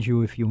remind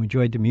you, if you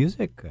enjoyed the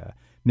music,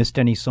 missed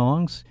any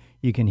songs,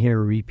 you can hear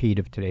a repeat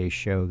of today's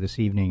show this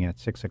evening at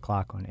 6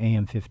 o'clock on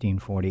AM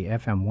 1540,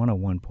 FM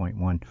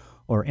 101.1,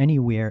 or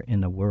anywhere in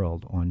the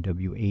world on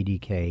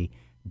WADK.com.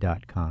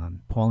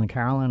 Paul and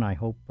Carolyn, I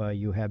hope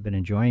you have been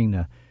enjoying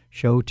the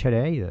show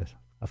today. There's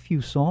a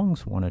few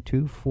songs, one or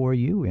two, for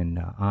you in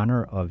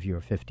honor of your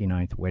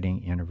 59th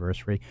wedding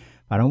anniversary.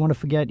 I don't want to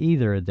forget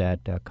either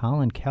that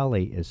Colin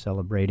Kelly is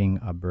celebrating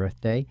a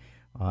birthday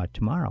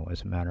tomorrow,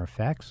 as a matter of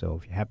fact. So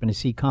if you happen to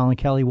see Colin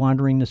Kelly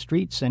wandering the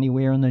streets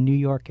anywhere in the New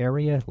York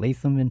area,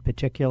 Latham in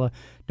particular,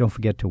 don't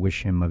forget to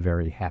wish him a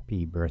very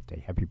happy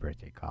birthday. Happy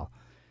birthday, Colin.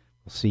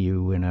 We'll see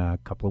you in a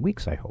couple of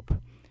weeks, I hope.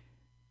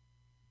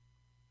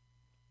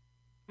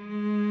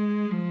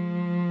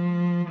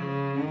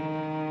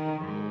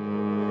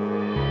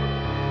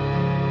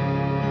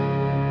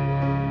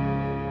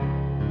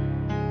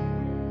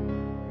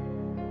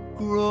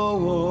 grow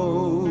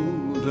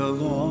old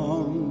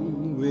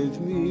along with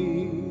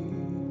me.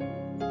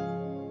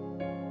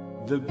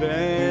 The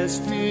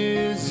best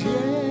is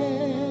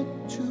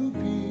yet to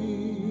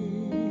be.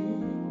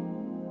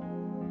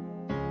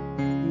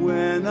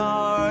 When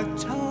our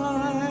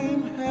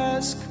time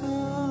has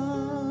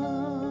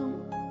come,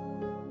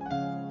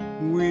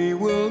 we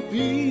will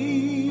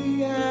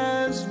be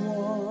as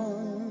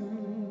one.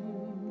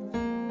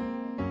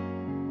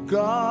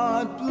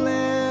 God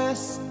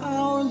bless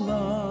our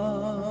love.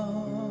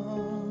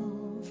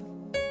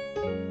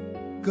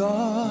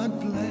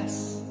 God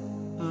bless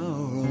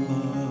our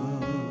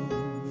love.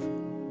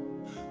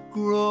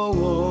 Grow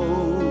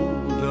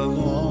old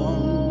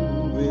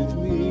along with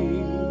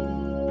me.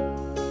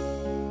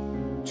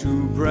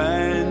 Two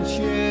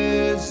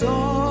branches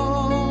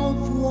of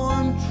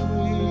one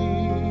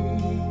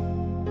tree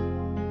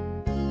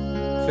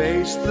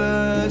face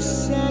the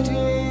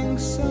setting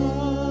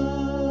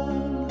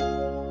sun.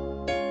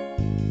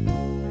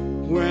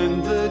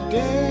 When the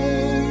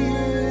day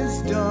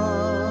is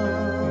done,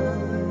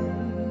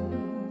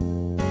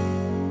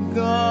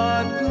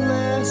 God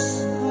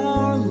bless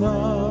our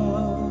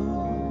love.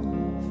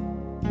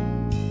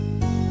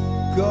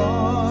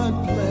 God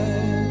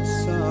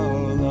bless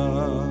our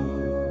love.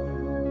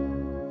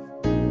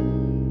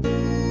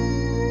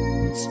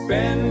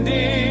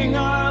 Spending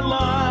our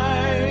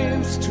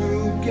lives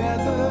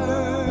together,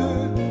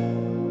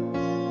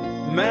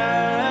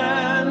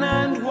 man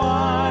and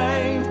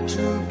wife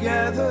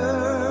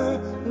together,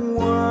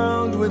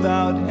 world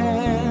without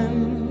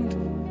end,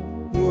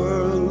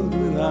 world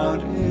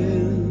without end.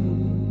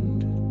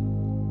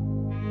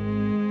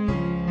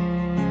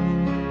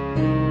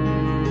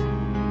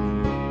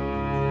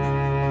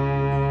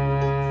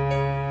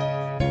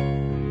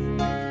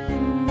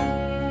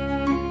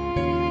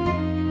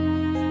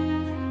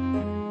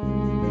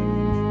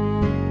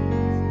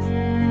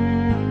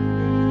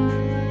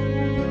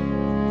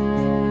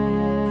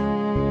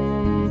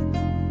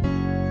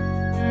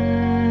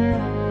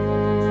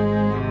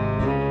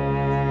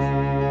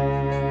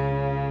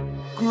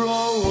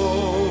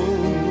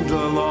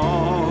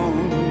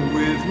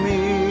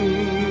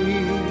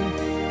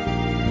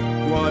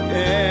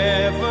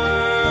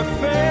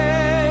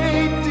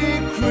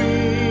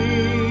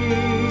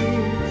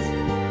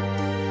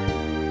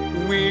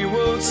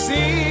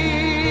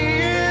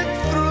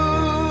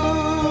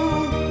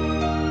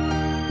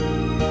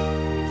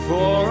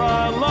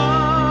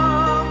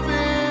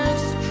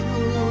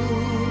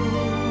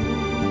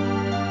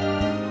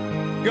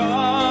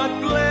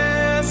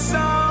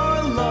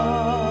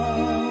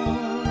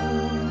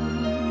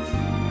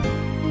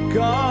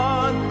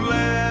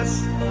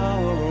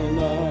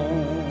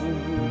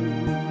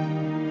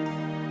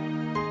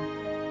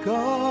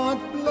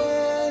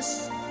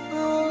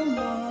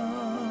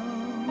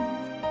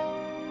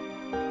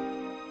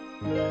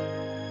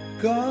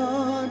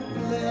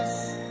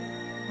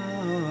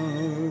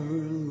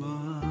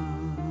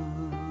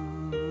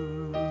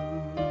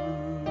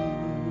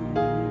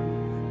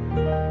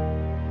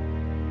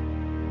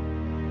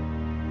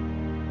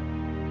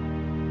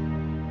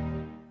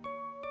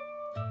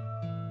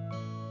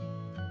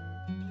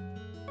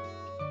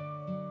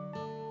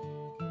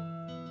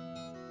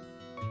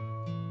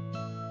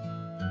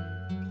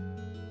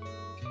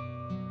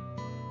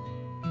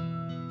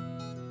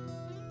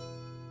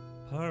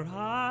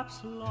 Perhaps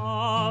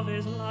love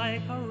is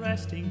like a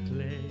resting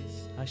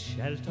place, a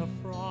shelter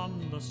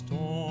from the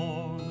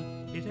storm.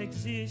 It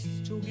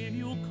exists to give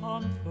you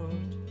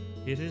comfort,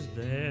 it is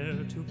there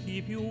to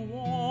keep you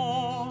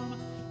warm.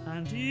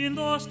 And in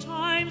those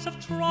times of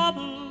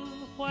trouble,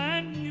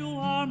 when you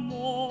are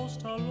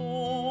most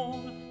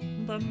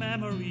alone, the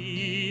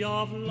memory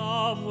of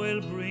love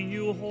will bring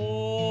you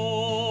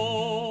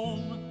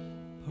home.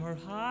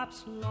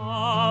 Perhaps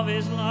love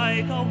is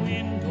like a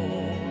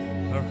window,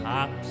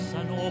 perhaps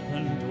an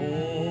open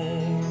door.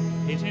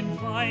 It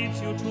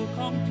invites you to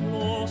come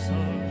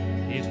closer,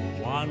 it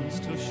wants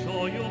to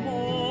show you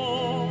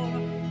more.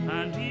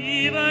 And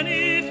even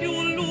if you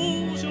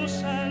lose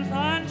yourself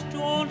and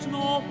don't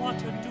know what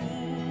to do,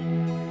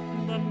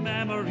 the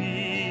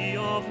memory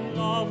of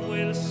love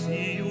will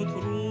see you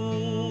through.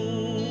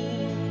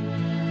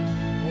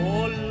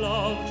 Oh,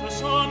 love to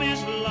some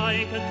is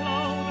like a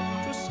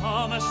cloud, to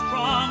some as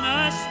strong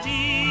as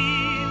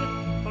steel.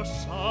 For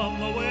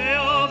some a way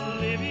of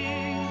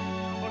living,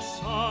 for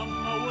some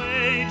a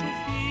way to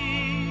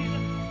feel.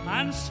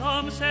 And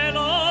some say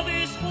love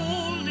is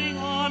holding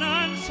on,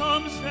 and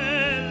some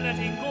say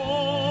letting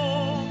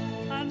go.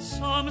 And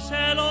some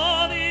say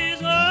love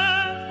is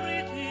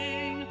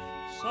everything,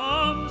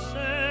 some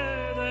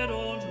say they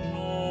don't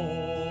know.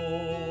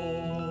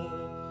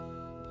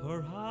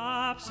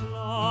 Perhaps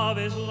love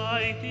is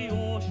like the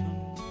ocean,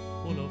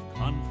 full of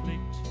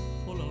conflict,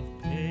 full of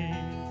pain.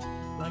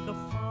 Like a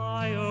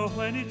fire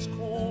when it's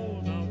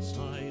cold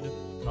outside,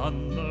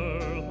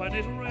 thunder when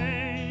it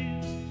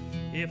rains.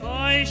 If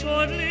I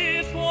should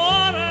live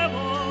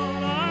forever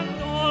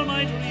and all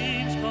my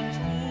dreams come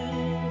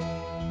true,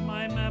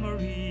 my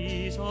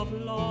memories of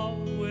love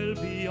will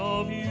be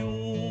of you.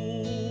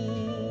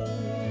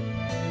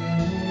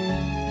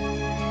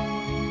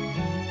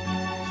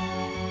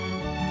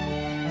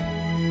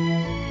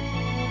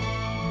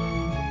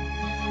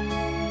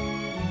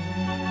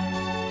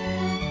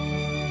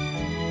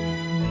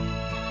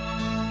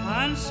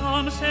 And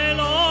some say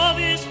love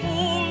is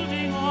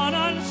holding on,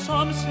 and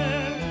some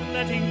say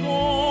letting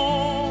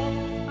go,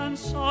 and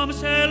some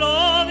say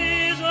love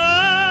is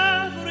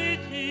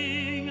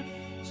everything,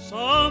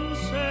 some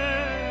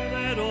say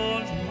they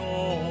don't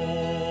know.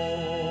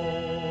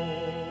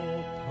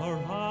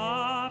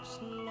 Perhaps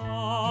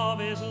love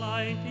is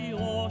like the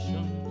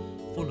ocean,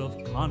 full of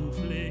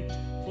conflict,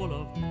 full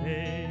of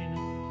pain,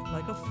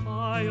 like a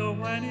fire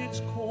when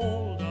it's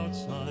cold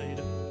outside,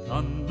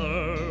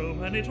 thunder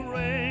when it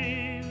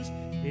rains.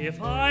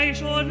 If I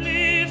should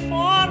live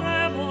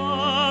forever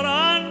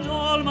and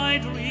all my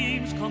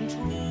dreams come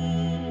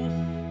true,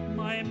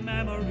 my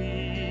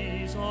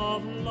memories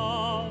of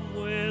love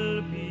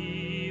will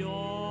be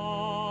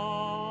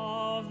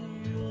of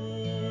you.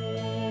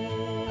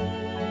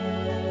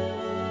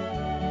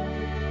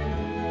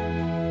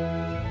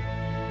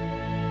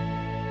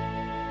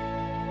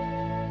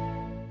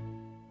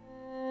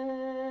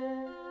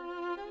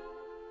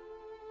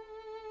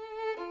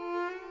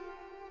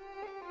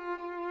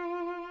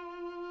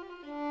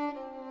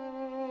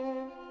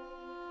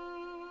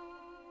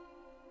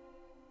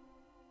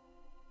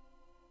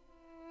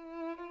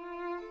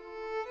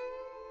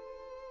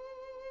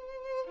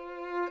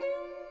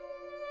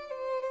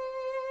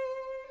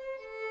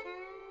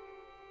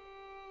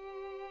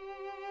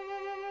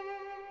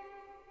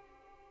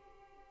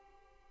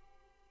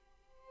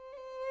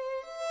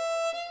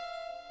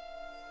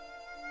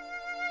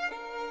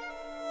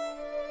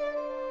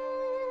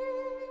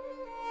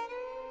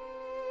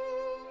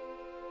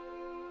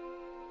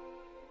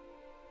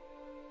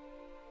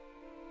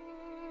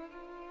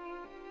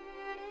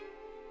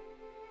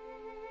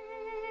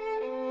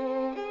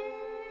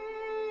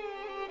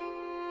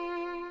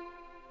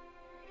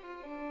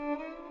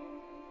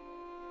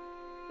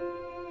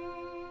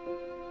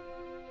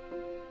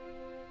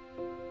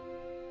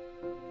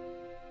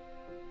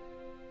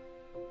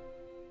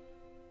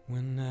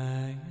 When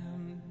I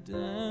am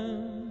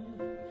down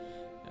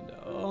and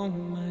oh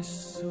my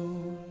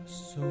soul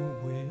so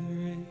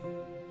weary,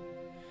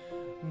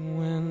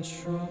 when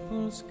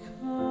troubles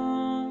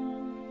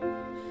come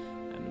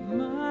and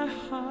my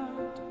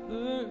heart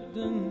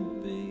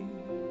burdened be,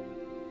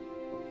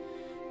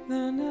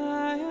 then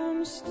I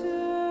am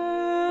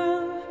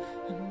still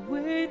and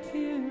wait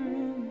here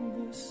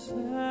in the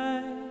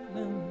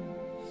silence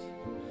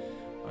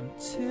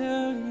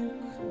until you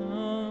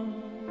come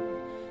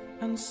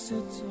and sit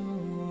a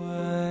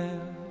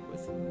while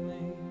with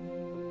me.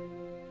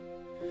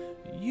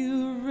 You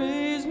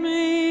raise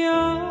me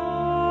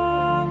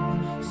up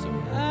so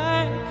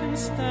I can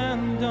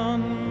stand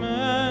on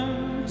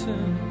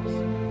mountains.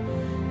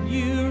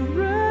 You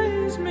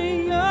raise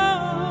me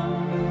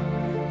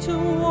up to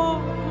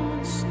walk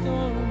on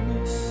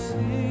stormy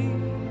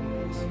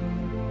seas.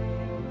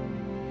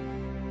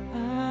 I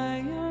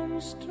am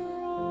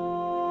strong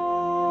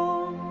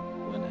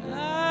when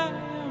I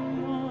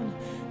am on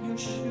your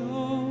shoulders.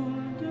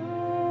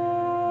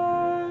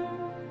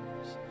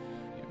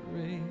 You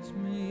raise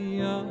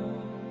me up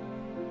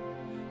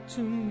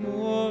to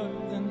more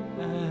than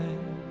I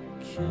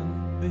can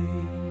be.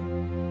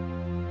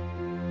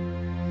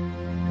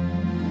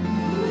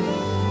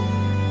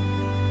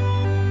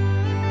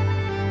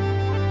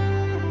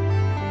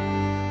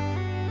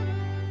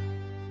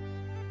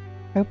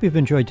 I hope you've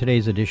enjoyed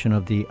today's edition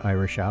of the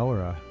Irish Hour,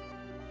 a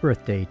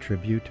birthday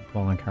tribute to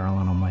Paul and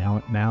Caroline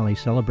O'Malley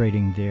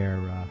celebrating their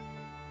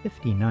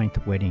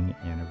 59th wedding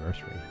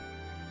anniversary.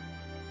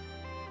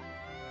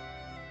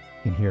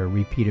 You can hear a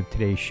repeat of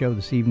today's show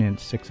this evening at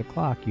 6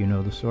 o'clock. You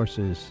know the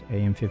sources,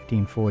 AM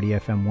 1540,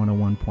 FM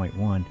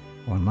 101.1,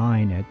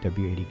 online at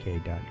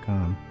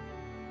W80K.com.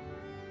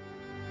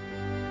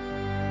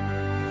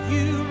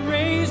 You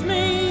raise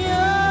me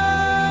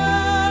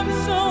up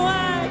so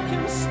I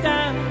can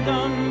stand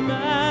on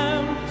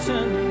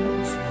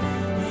mountains.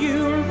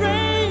 You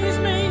raise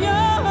me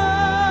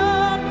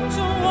up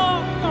to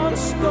walk on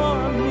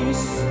stormy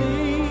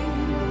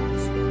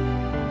seas.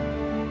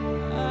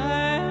 I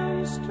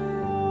am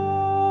strong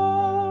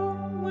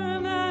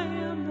when I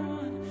am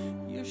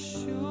on your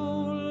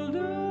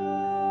shoulders.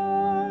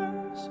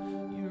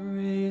 You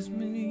raise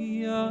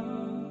me up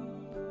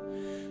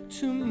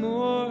to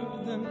more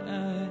than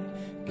I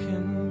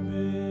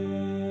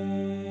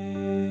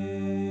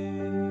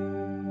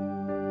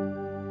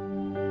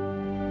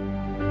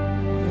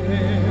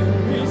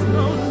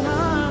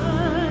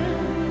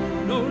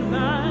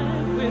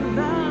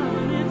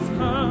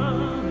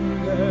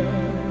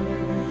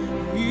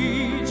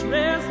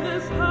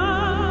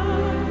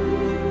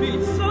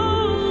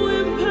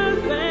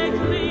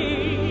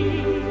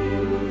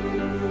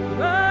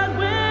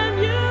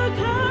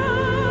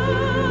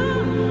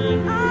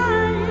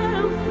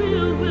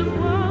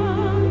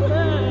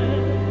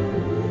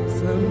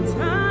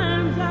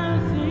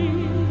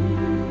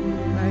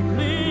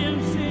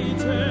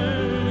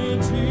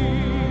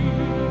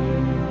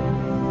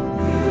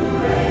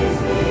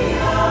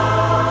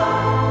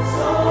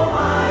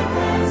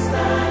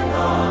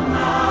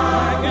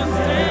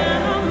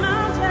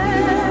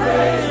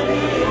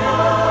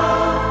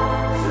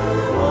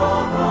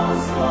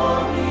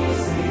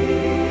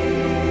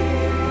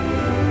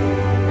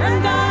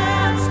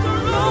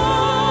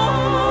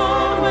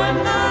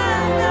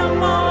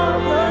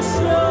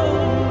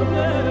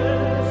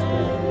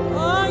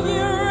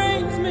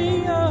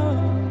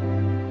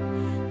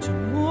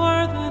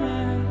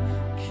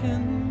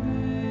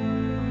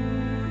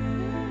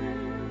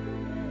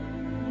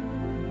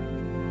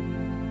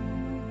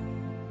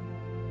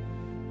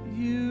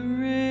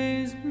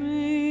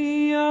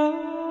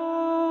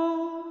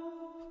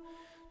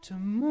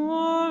Tomorrow